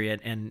criteria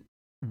and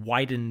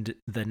widened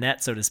the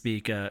net, so to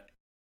speak.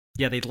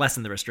 They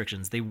lessened the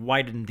restrictions. They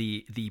widened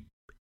the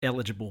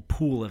eligible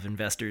pool of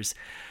investors.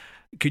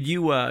 Can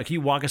you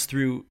walk us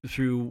through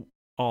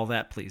all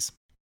that, please?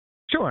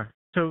 Sure.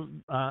 So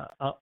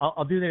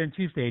I'll do that in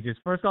two stages.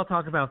 First, I'll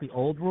talk about the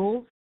old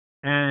rules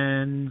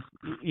and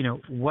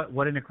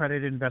what an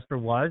accredited investor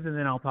was, and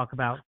then I'll talk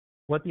about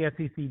what the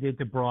SEC did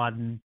to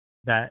broaden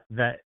that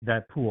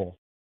pool.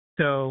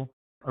 So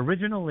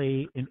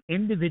originally, an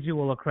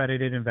individual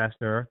accredited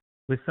investor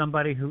was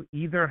somebody who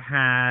either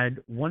had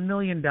 $1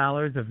 million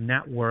of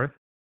net worth,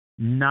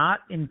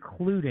 not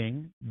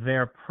including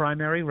their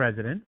primary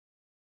residence,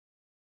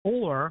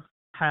 or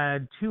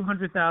had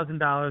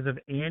 $200,000 of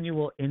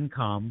annual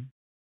income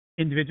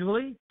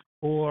individually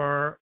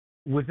or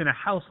within a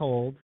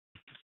household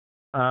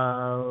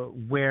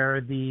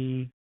where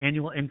the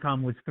annual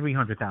income was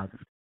 $300,000.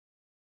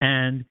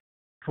 And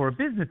for a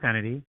business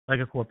entity like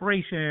a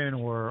corporation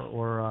or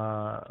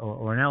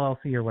an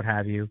LLC or what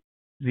have you,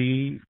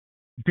 the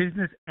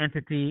business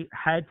entity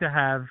had to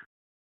have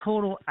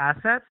total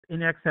assets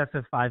in excess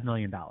of $5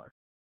 million,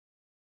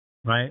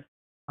 right?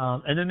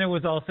 And then there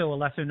was also a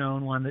lesser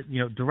known one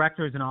that,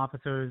 directors and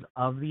officers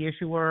of the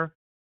issuer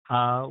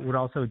would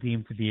also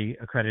deem to be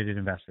accredited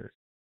investors.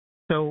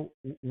 So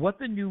what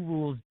the new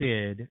rules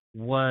did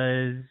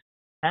was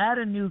add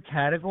a new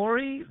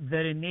category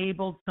that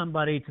enabled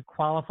somebody to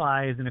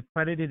qualify as an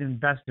accredited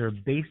investor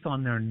based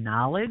on their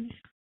knowledge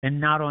and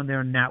not on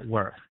their net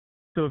worth.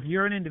 So if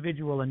you're an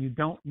individual and you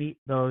don't meet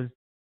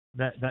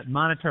that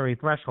monetary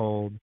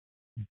threshold,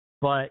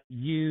 but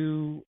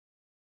you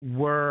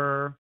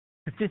were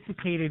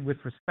sophisticated with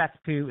respect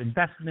to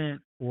investment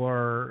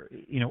or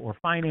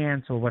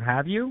finance or what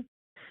have you,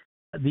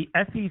 the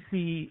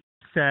SEC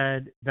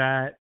said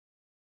that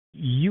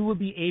you would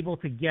be able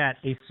to get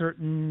a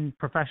certain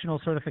professional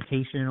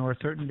certification or a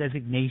certain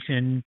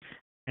designation,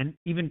 and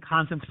even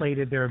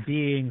contemplated there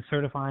being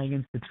certifying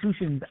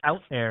institutions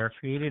out there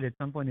created at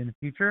some point in the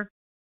future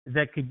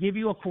that could give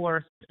you a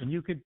course and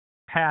you could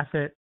pass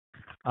it,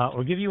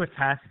 or give you a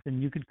test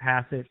and you could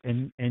pass it,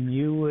 and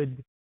you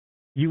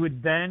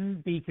would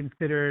then be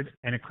considered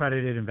an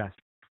accredited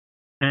investor.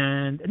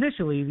 And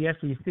initially, the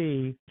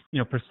SEC,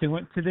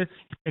 pursuant to this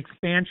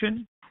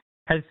expansion,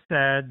 has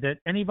said that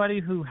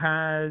anybody who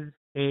has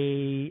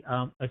a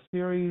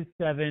Series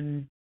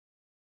 7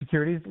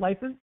 securities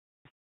license,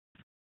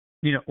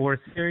 or a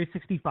Series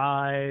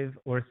 65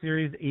 or a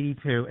Series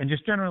 82, and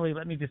just generally,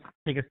 let me just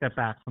take a step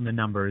back from the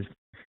numbers.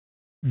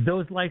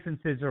 Those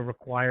licenses are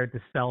required to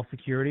sell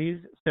securities.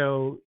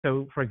 So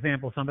for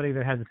example, somebody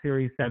that has a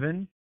Series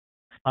 7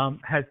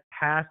 has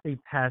passed a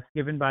test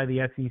given by the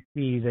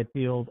SEC that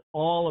deals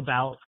all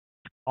about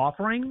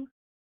offerings,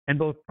 and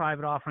both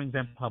private offerings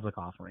and public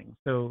offerings.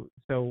 So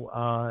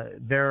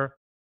they're,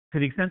 to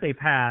the extent they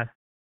pass,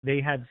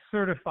 they have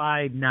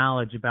certified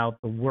knowledge about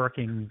the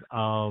workings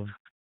of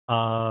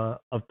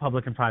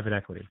public and private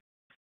equity.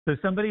 So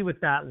somebody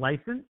with that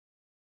license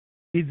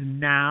is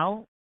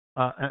now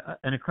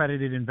an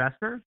accredited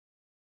investor,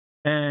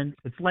 and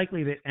it's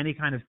likely that any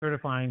kind of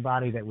certifying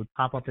body that would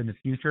pop up in the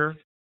future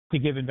to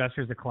give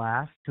investors a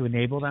class to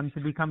enable them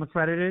to become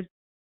accredited,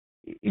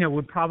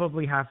 would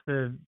probably have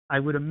to, I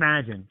would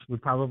imagine,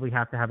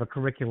 have a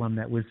curriculum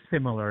that was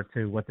similar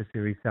to what the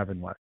Series 7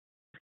 was.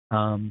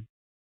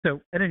 So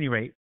at any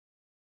rate,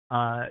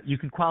 you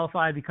can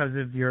qualify because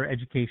of your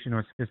education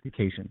or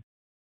sophistication.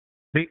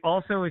 They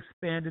also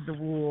expanded the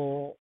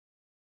rule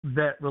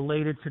that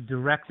related to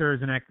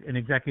directors and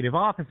executive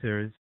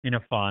officers in a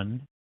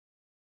fund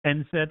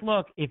and said,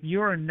 look, if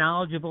you're a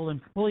knowledgeable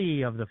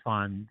employee of the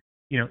fund,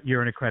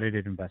 you're an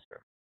accredited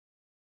investor.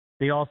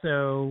 They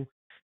also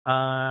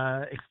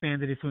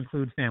expanded it to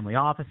include family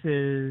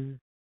offices.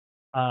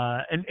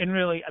 And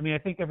really, I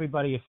think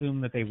everybody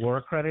assumed that they were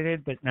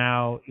accredited, but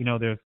now,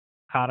 there's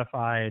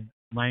codified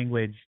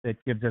language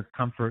that gives us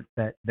comfort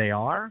that they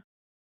are.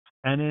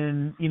 And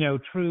in,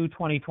 true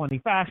 2020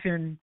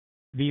 fashion,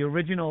 the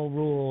original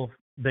rule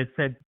that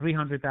said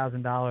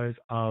 $300,000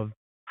 of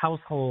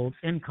household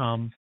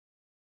income.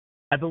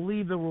 I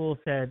believe the rule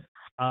said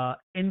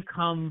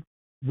income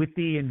with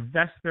the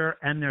investor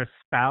and their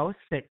spouse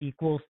that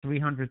equals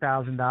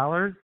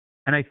 $300,000.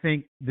 And I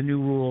think the new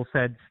rule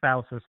said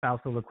spouse or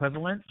spousal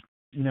equivalent,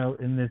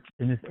 in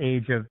this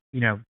age of,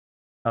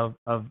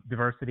 of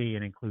diversity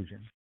and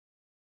inclusion.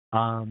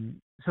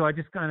 So I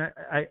just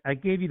I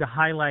gave you the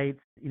highlights.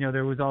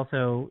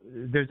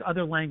 There's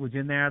other language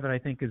in there that I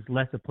think is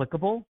less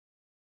applicable.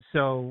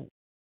 So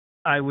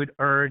I would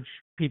urge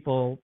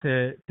people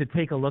to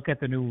take a look at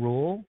the new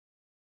rule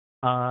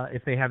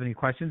if they have any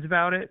questions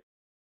about it.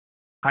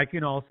 I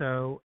can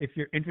also, if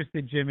you're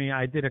interested, Jimmy,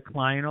 I did a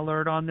client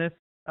alert on this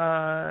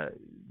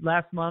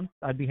last month.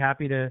 I'd be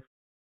happy to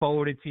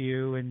forward it to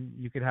you, and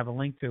you could have a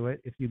link to it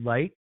if you'd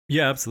like.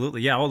 Yeah,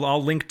 absolutely. Yeah,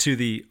 I'll link to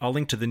the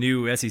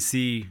new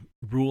SEC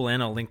rule,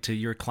 and I'll link to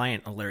your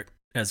client alert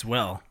as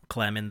well,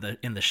 Clem, in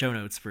the show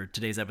notes for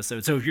today's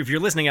episode. So if you're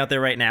listening out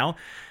there right now,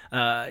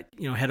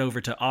 head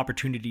over to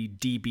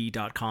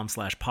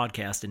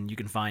opportunitydb.com/podcast, and you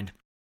can find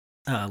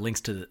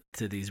links to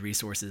these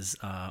resources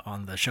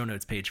on the show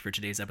notes page for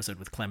today's episode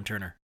with Clem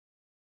Turner.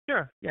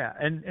 Sure. Yeah,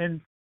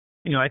 and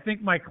I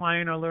think my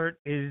client alert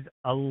is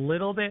a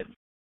little bit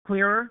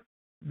clearer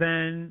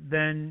than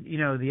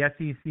the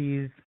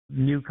SEC's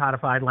new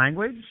codified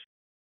language.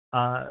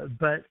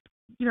 But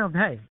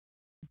hey,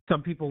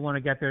 some people want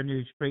to get their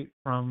news straight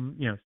from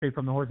the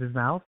horse's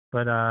mouth.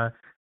 But I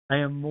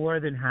am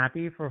more than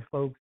happy for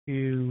folks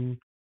to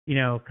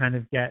kind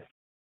of get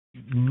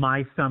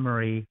my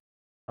summary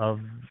of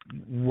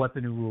what the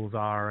new rules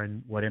are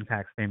and what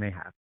impacts they may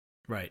have.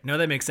 Right. No,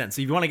 that makes sense.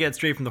 So if you want to get it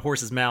straight from the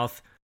horse's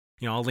mouth,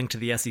 I'll link to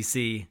the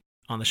SEC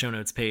on the show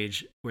notes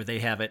page where they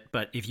have it.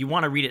 But if you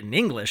want to read it in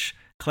English,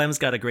 Clem's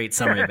got a great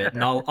summary of it,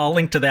 and I'll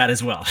link to that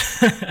as well.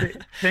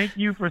 Thank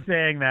you for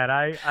saying that.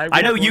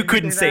 I know you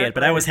couldn't say it,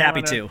 but I was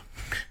happy to.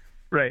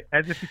 Right.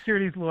 As a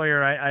securities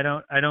lawyer, I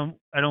don't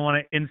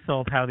want to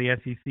insult how the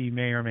SEC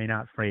may or may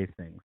not phrase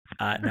things.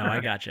 No,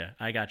 I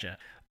gotcha.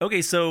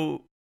 Okay,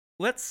 so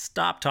let's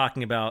stop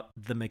talking about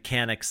the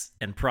mechanics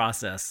and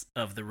process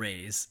of the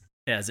raise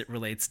as it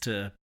relates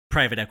to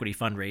private equity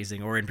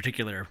fundraising, or in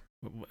particular,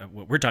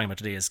 what we're talking about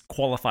today is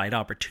qualified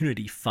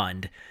opportunity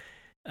fund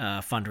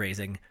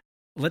fundraising.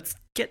 Let's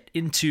get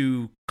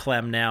into,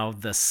 Clem, now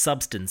the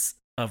substance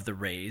of the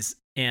raise.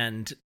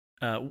 And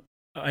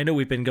I know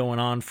we've been going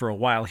on for a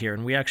while here,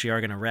 and we actually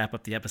are going to wrap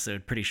up the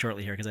episode pretty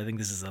shortly here because I think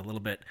this is a little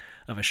bit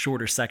of a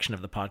shorter section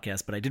of the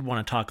podcast. But I did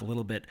want to talk a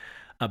little bit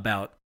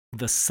about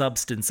the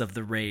substance of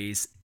the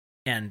raise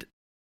and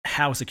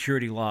how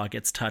security law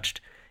gets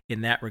touched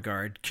in that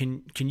regard.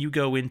 Can you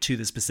go into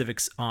the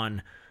specifics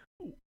on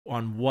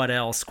what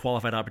else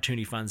qualified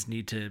opportunity funds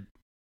need to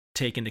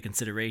take into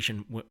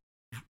consideration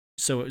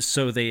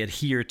so they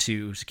adhere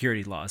to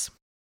security laws?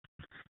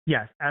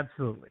 Yes,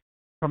 absolutely.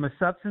 From a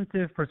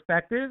substantive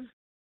perspective,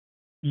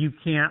 you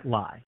can't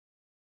lie.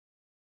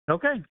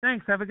 Okay,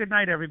 thanks. Have a good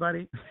night,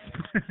 everybody.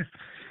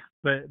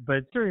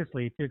 But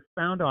seriously, to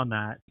expound on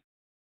that,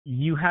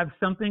 you have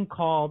something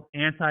called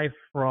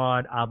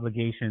anti-fraud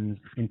obligations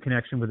in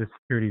connection with a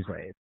securities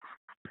raise.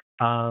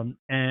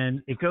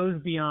 And it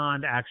goes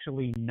beyond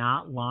actually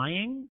not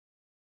lying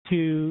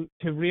to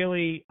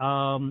really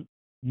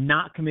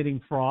not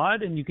committing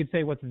fraud. And you could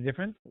say, what's the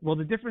difference? Well,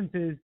 the difference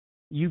is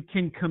you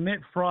can commit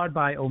fraud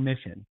by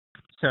omission.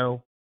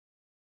 So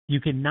you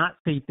cannot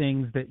say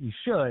things that you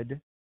should,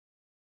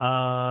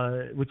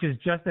 which is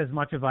just as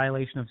much a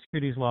violation of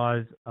securities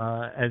laws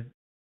as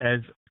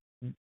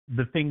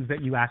the things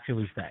that you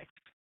actually say.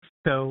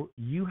 So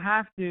you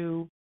have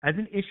to, as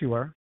an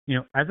issuer,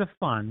 as a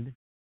fund,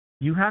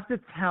 you have to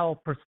tell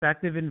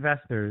prospective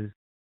investors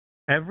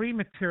every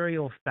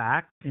material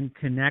fact in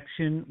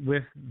connection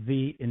with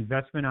the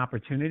investment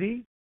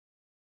opportunity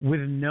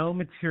with no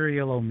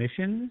material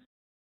omissions.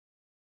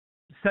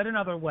 Said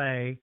another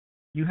way,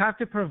 you have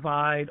to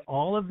provide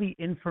all of the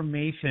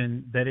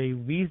information that a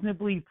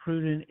reasonably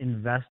prudent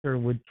investor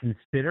would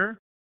consider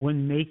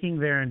when making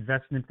their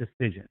investment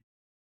decision.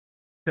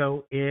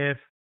 So if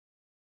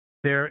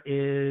there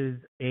is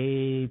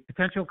a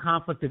potential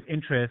conflict of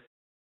interest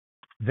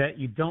that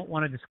you don't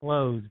want to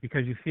disclose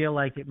because you feel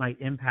like it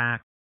might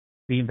impact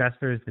the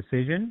investor's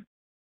decision,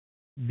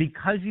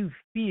 because you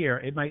fear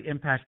it might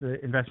impact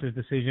the investor's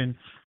decision,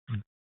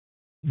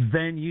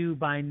 then you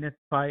by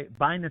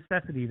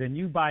necessity, then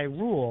you by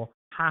rule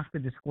have to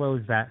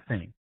disclose that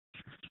thing.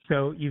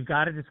 So you've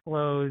got to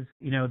disclose,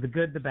 the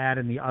good, the bad,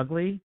 and the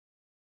ugly.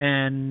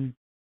 And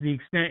to the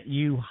extent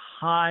you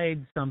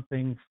hide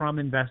something from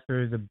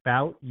investors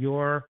about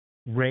your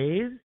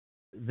raise,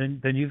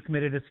 then you've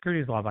committed a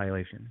securities law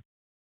violation.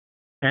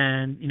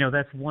 And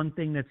that's one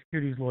thing that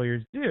securities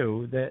lawyers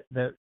do that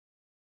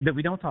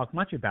we don't talk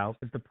much about.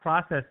 But the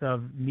process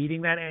of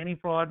meeting that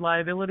anti-fraud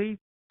liability,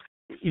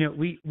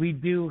 we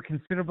do a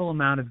considerable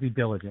amount of due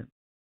diligence.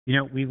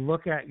 We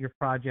look at your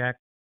project,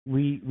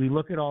 we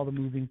look at all the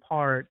moving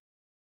parts,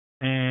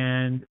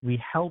 and we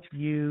help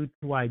you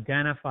to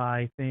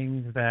identify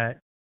things that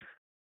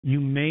you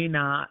may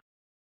not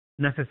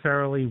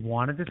necessarily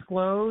want to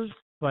disclose,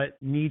 but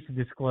need to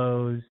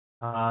disclose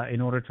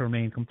in order to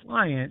remain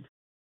compliant.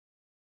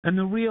 And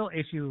the real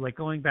issue, like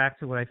going back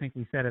to what I think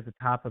we said at the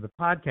top of the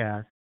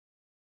podcast,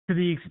 to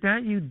the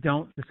extent you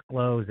don't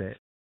disclose it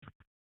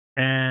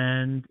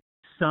and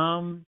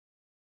some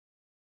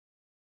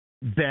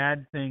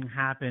bad thing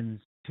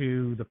happens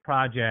to the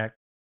project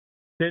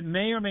that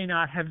may or may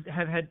not have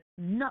had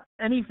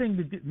anything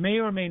to do, may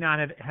or may not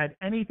have had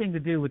anything to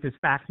do with this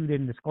fact you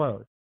didn't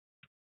disclose.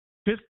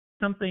 Just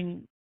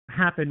something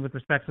happened with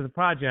respect to the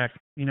project,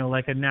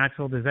 like a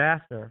natural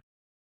disaster.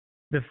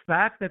 The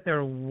fact that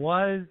there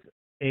was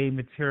a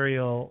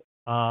material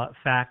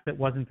fact that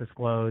wasn't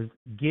disclosed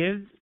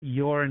gives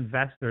your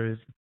investors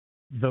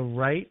the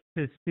right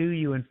to sue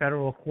you in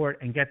federal court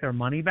and get their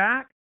money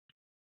back,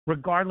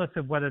 regardless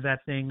of whether that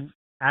thing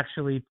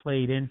actually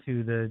played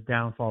into the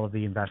downfall of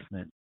the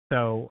investment.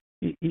 So,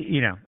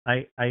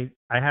 I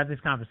have this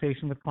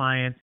conversation with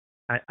clients.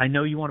 I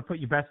know you want to put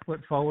your best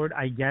foot forward.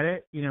 I get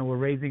it. We're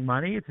raising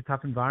money. It's a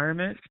tough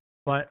environment.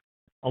 But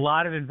a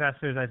lot of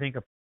investors, I think,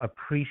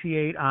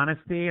 appreciate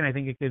honesty, and I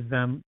think it gives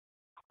them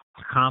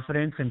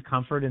confidence and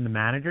comfort in the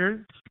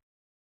managers.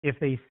 If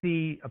they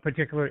see a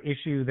particular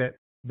issue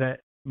that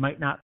might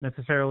not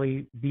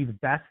necessarily be the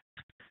best,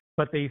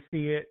 but they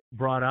see it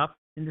brought up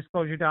in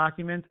disclosure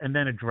documents and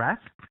then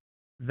addressed,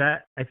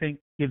 that I think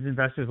gives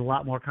investors a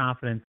lot more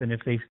confidence than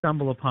if they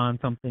stumble upon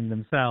something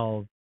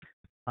themselves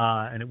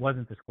and it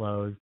wasn't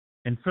disclosed.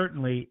 And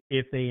certainly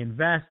if they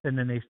invest and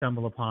then they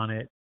stumble upon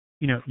it,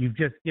 you've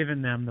just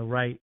given them the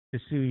right to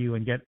sue you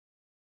and get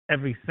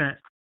every cent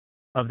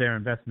of their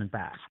investment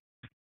back.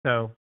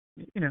 So,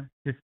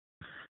 just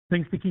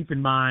things to keep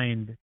in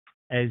mind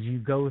as you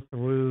go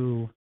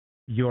through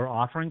your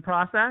offering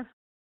process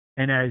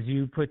and as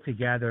you put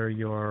together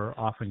your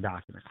offering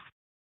documents.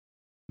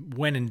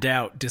 When in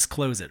doubt,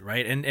 disclose it,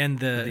 right? And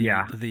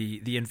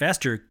the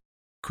investor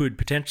could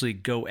potentially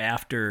go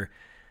after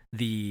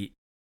the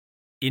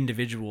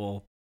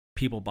individual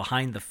people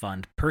behind the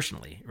fund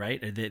personally, right?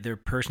 They're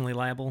personally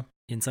liable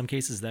in some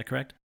cases. Is that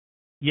correct?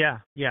 Yeah.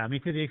 I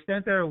mean, to the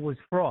extent there was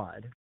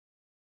fraud,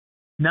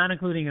 not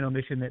including an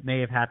omission that may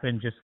have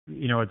happened just,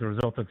 as a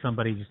result of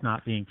somebody just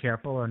not being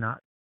careful or not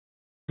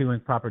doing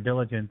proper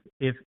diligence.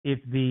 If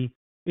the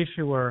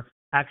issuer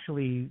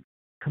actually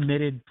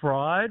committed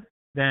fraud,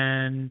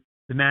 then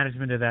the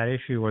management of that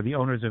issue or the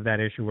owners of that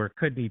issuer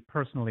could be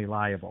personally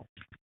liable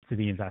to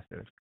the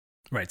investors.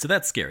 Right. So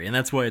that's scary. And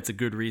that's why it's a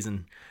good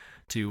reason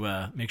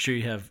to make sure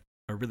you have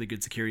a really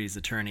good securities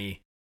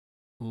attorney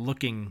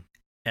looking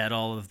at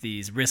all of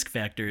these risk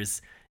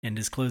factors and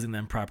disclosing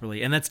them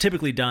properly. And that's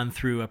typically done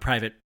through a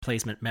private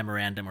placement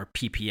memorandum or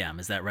PPM.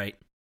 Is that right?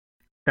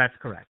 That's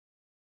correct.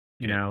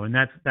 And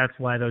that's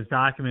why those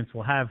documents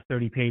will have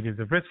 30 pages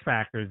of risk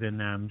factors in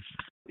them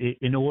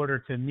in order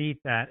to meet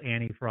that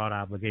anti-fraud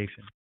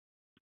obligation.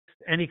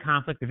 Any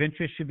conflict of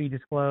interest should be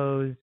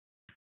disclosed.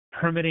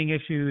 Permitting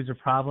issues or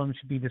problems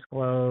should be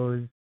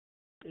disclosed.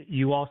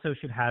 You also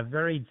should have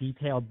very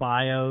detailed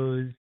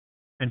bios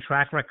and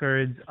track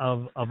records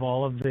of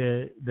all of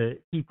the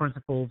key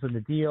principles in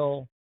the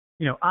deal.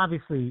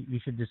 Obviously you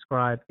should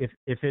describe if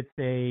it's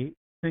a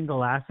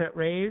single asset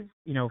raise,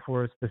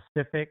 for a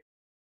specific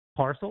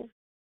parcel,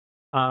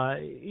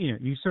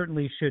 you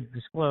certainly should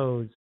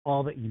disclose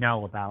all that you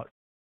know about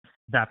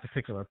that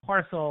particular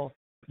parcel,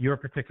 your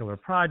particular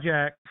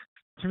project,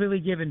 to really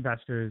give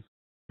investors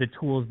the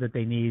tools that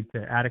they need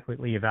to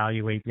adequately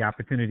evaluate the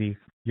opportunities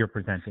you're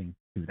presenting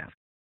to them.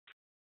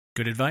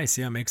 Good advice.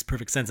 Yeah, makes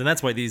perfect sense. And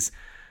that's why these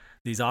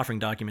offering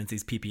documents,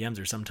 these PPMs,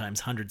 are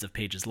sometimes hundreds of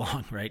pages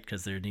long, right?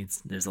 Because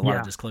there's a lot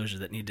of disclosures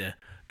that need to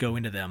go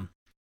into them.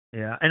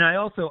 Yeah, and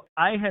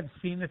I have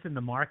seen this in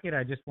the market.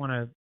 I just want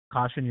to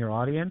caution your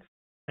audience,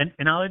 and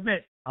I'll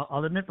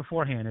admit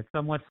beforehand, it's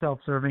somewhat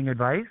self-serving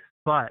advice,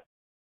 but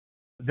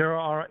there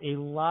are a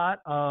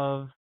lot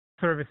of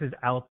services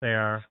out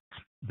there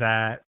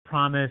that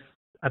promise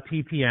a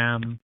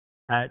PPM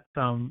at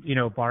some,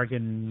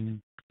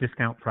 bargain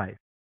discount price.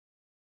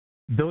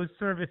 Those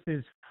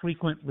services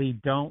frequently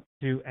don't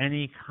do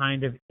any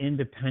kind of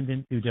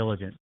independent due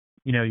diligence.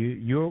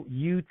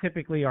 You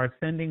typically are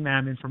sending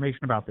them information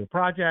about their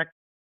project.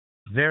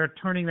 They're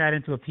turning that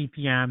into a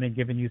PPM and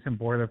giving you some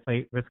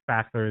boilerplate risk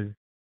factors,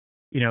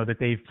 that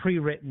they've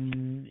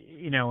pre-written,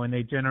 and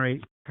they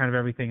generate kind of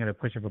everything at a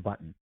push of a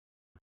button.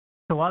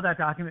 So while that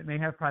document may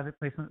have private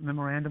placement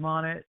memorandum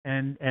on it,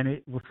 and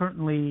it will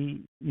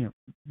certainly,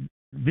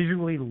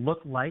 visually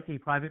look like a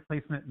private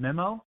placement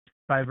memo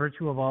by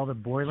virtue of all the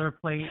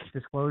boilerplate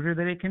disclosure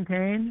that it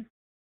contains,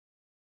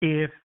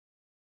 if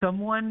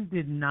someone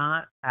did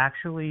not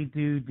actually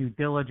do due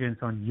diligence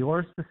on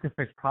your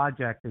specific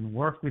project and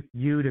work with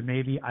you to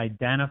maybe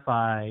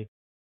identify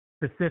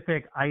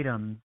specific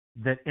items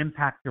that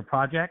impact your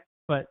project,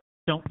 but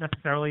don't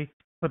necessarily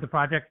put the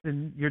project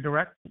in your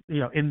direct,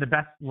 in the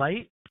best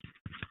light,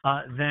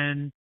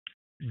 then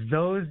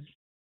those,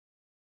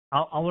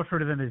 I'll refer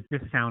to them as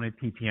discounted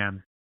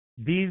PPMs.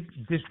 These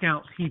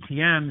discount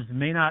PPMs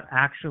may not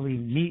actually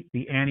meet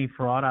the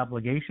anti-fraud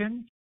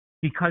obligation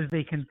because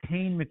they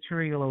contain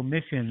material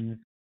omissions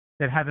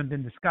that haven't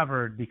been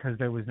discovered because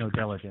there was no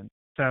diligence.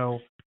 So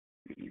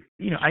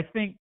I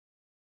think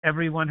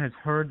everyone has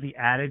heard the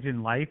adage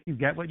in life, you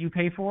get what you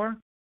pay for.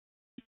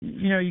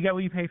 You get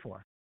what you pay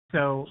for.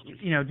 So,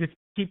 just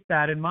keep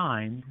that in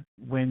mind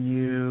when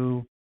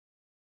you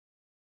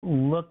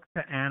look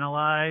to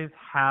analyze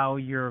how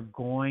you're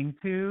going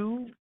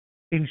to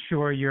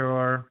ensure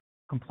your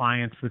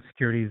compliance with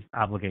securities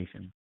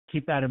obligations.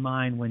 Keep that in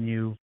mind when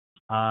you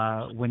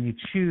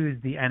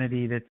choose the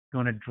entity that's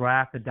going to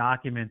draft a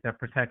document that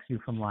protects you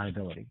from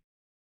liability.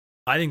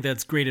 I think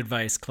that's great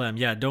advice, Clem.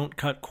 Yeah, don't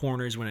cut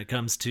corners when it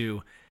comes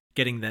to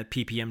getting that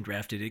PPM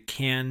drafted. It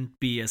can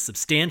be a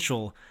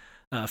substantial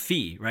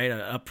fee, right? An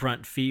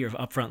upfront fee or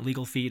upfront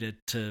legal fee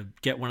to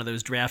get one of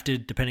those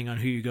drafted, depending on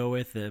who you go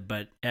with.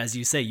 But as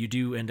you say, you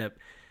do end up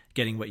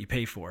getting what you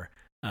pay for.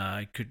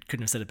 I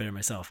couldn't have said it better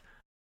myself.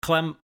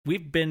 Clem,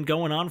 we've been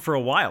going on for a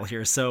while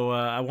here, so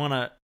I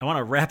wanna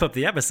wrap up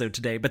the episode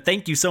today. But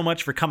thank you so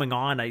much for coming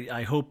on.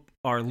 I hope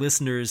our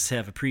listeners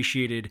have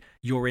appreciated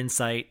your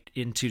insight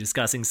into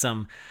discussing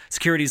some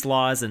securities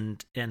laws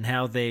and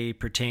how they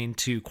pertain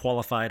to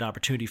qualified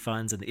opportunity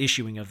funds and the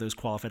issuing of those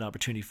qualified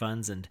opportunity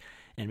funds, and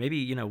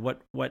maybe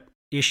what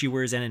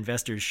issuers and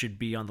investors should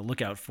be on the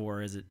lookout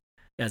for as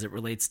it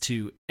relates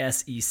to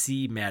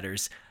SEC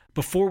matters.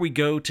 Before we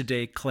go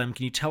today, Clem,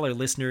 can you tell our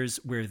listeners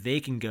where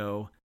they can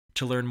go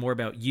to learn more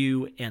about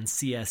you and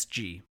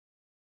CSG?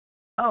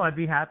 Oh, I'd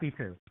be happy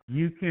to.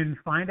 You can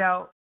find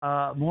out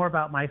more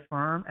about my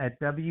firm at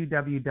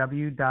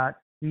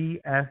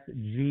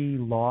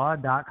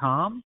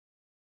www.csglaw.com.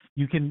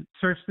 You can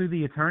search through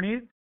the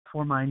attorneys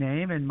for my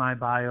name, and my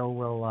bio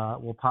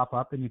will pop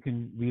up, and you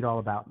can read all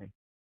about me.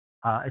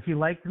 If you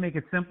like to make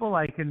it simple,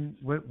 I can,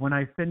 when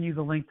I send you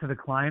the link to the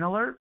client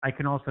alert, I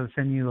can also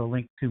send you a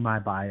link to my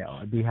bio.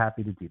 I'd be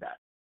happy to do that.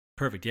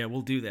 Perfect. Yeah,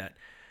 we'll do that.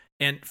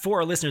 And for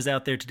our listeners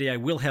out there today, I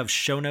will have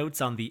show notes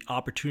on the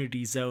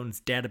Opportunity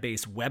Zones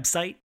database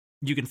website.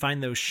 You can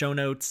find those show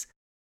notes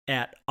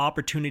at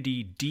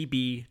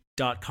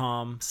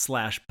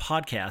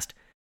opportunitydb.com/podcast.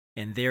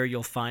 And there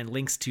you'll find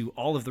links to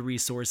all of the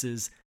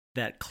resources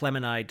that Clem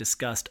and I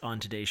discussed on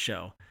today's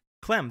show.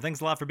 Clem,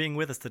 thanks a lot for being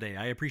with us today.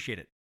 I appreciate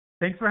it.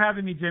 Thanks for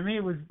having me, Jimmy.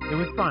 It was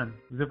fun.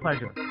 It was a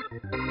pleasure.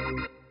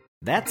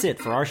 That's it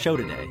for our show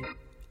today.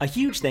 A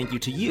huge thank you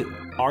to you,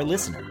 our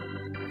listener.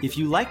 If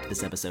you liked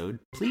this episode,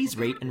 please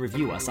rate and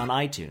review us on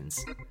iTunes.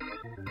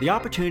 The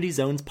Opportunity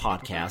Zones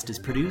podcast is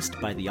produced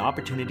by the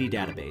Opportunity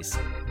Database.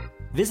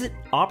 Visit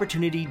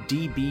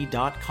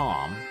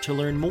OpportunityDB.com to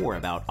learn more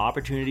about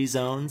Opportunity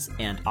Zones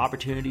and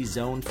Opportunity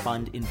Zone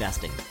Fund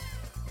investing.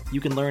 You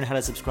can learn how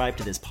to subscribe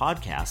to this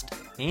podcast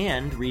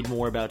and read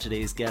more about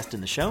today's guest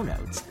in the show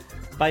notes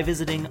by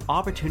visiting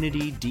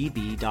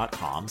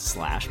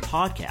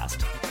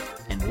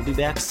OpportunityDB.com/podcast. And we'll be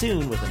back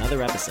soon with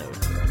another episode.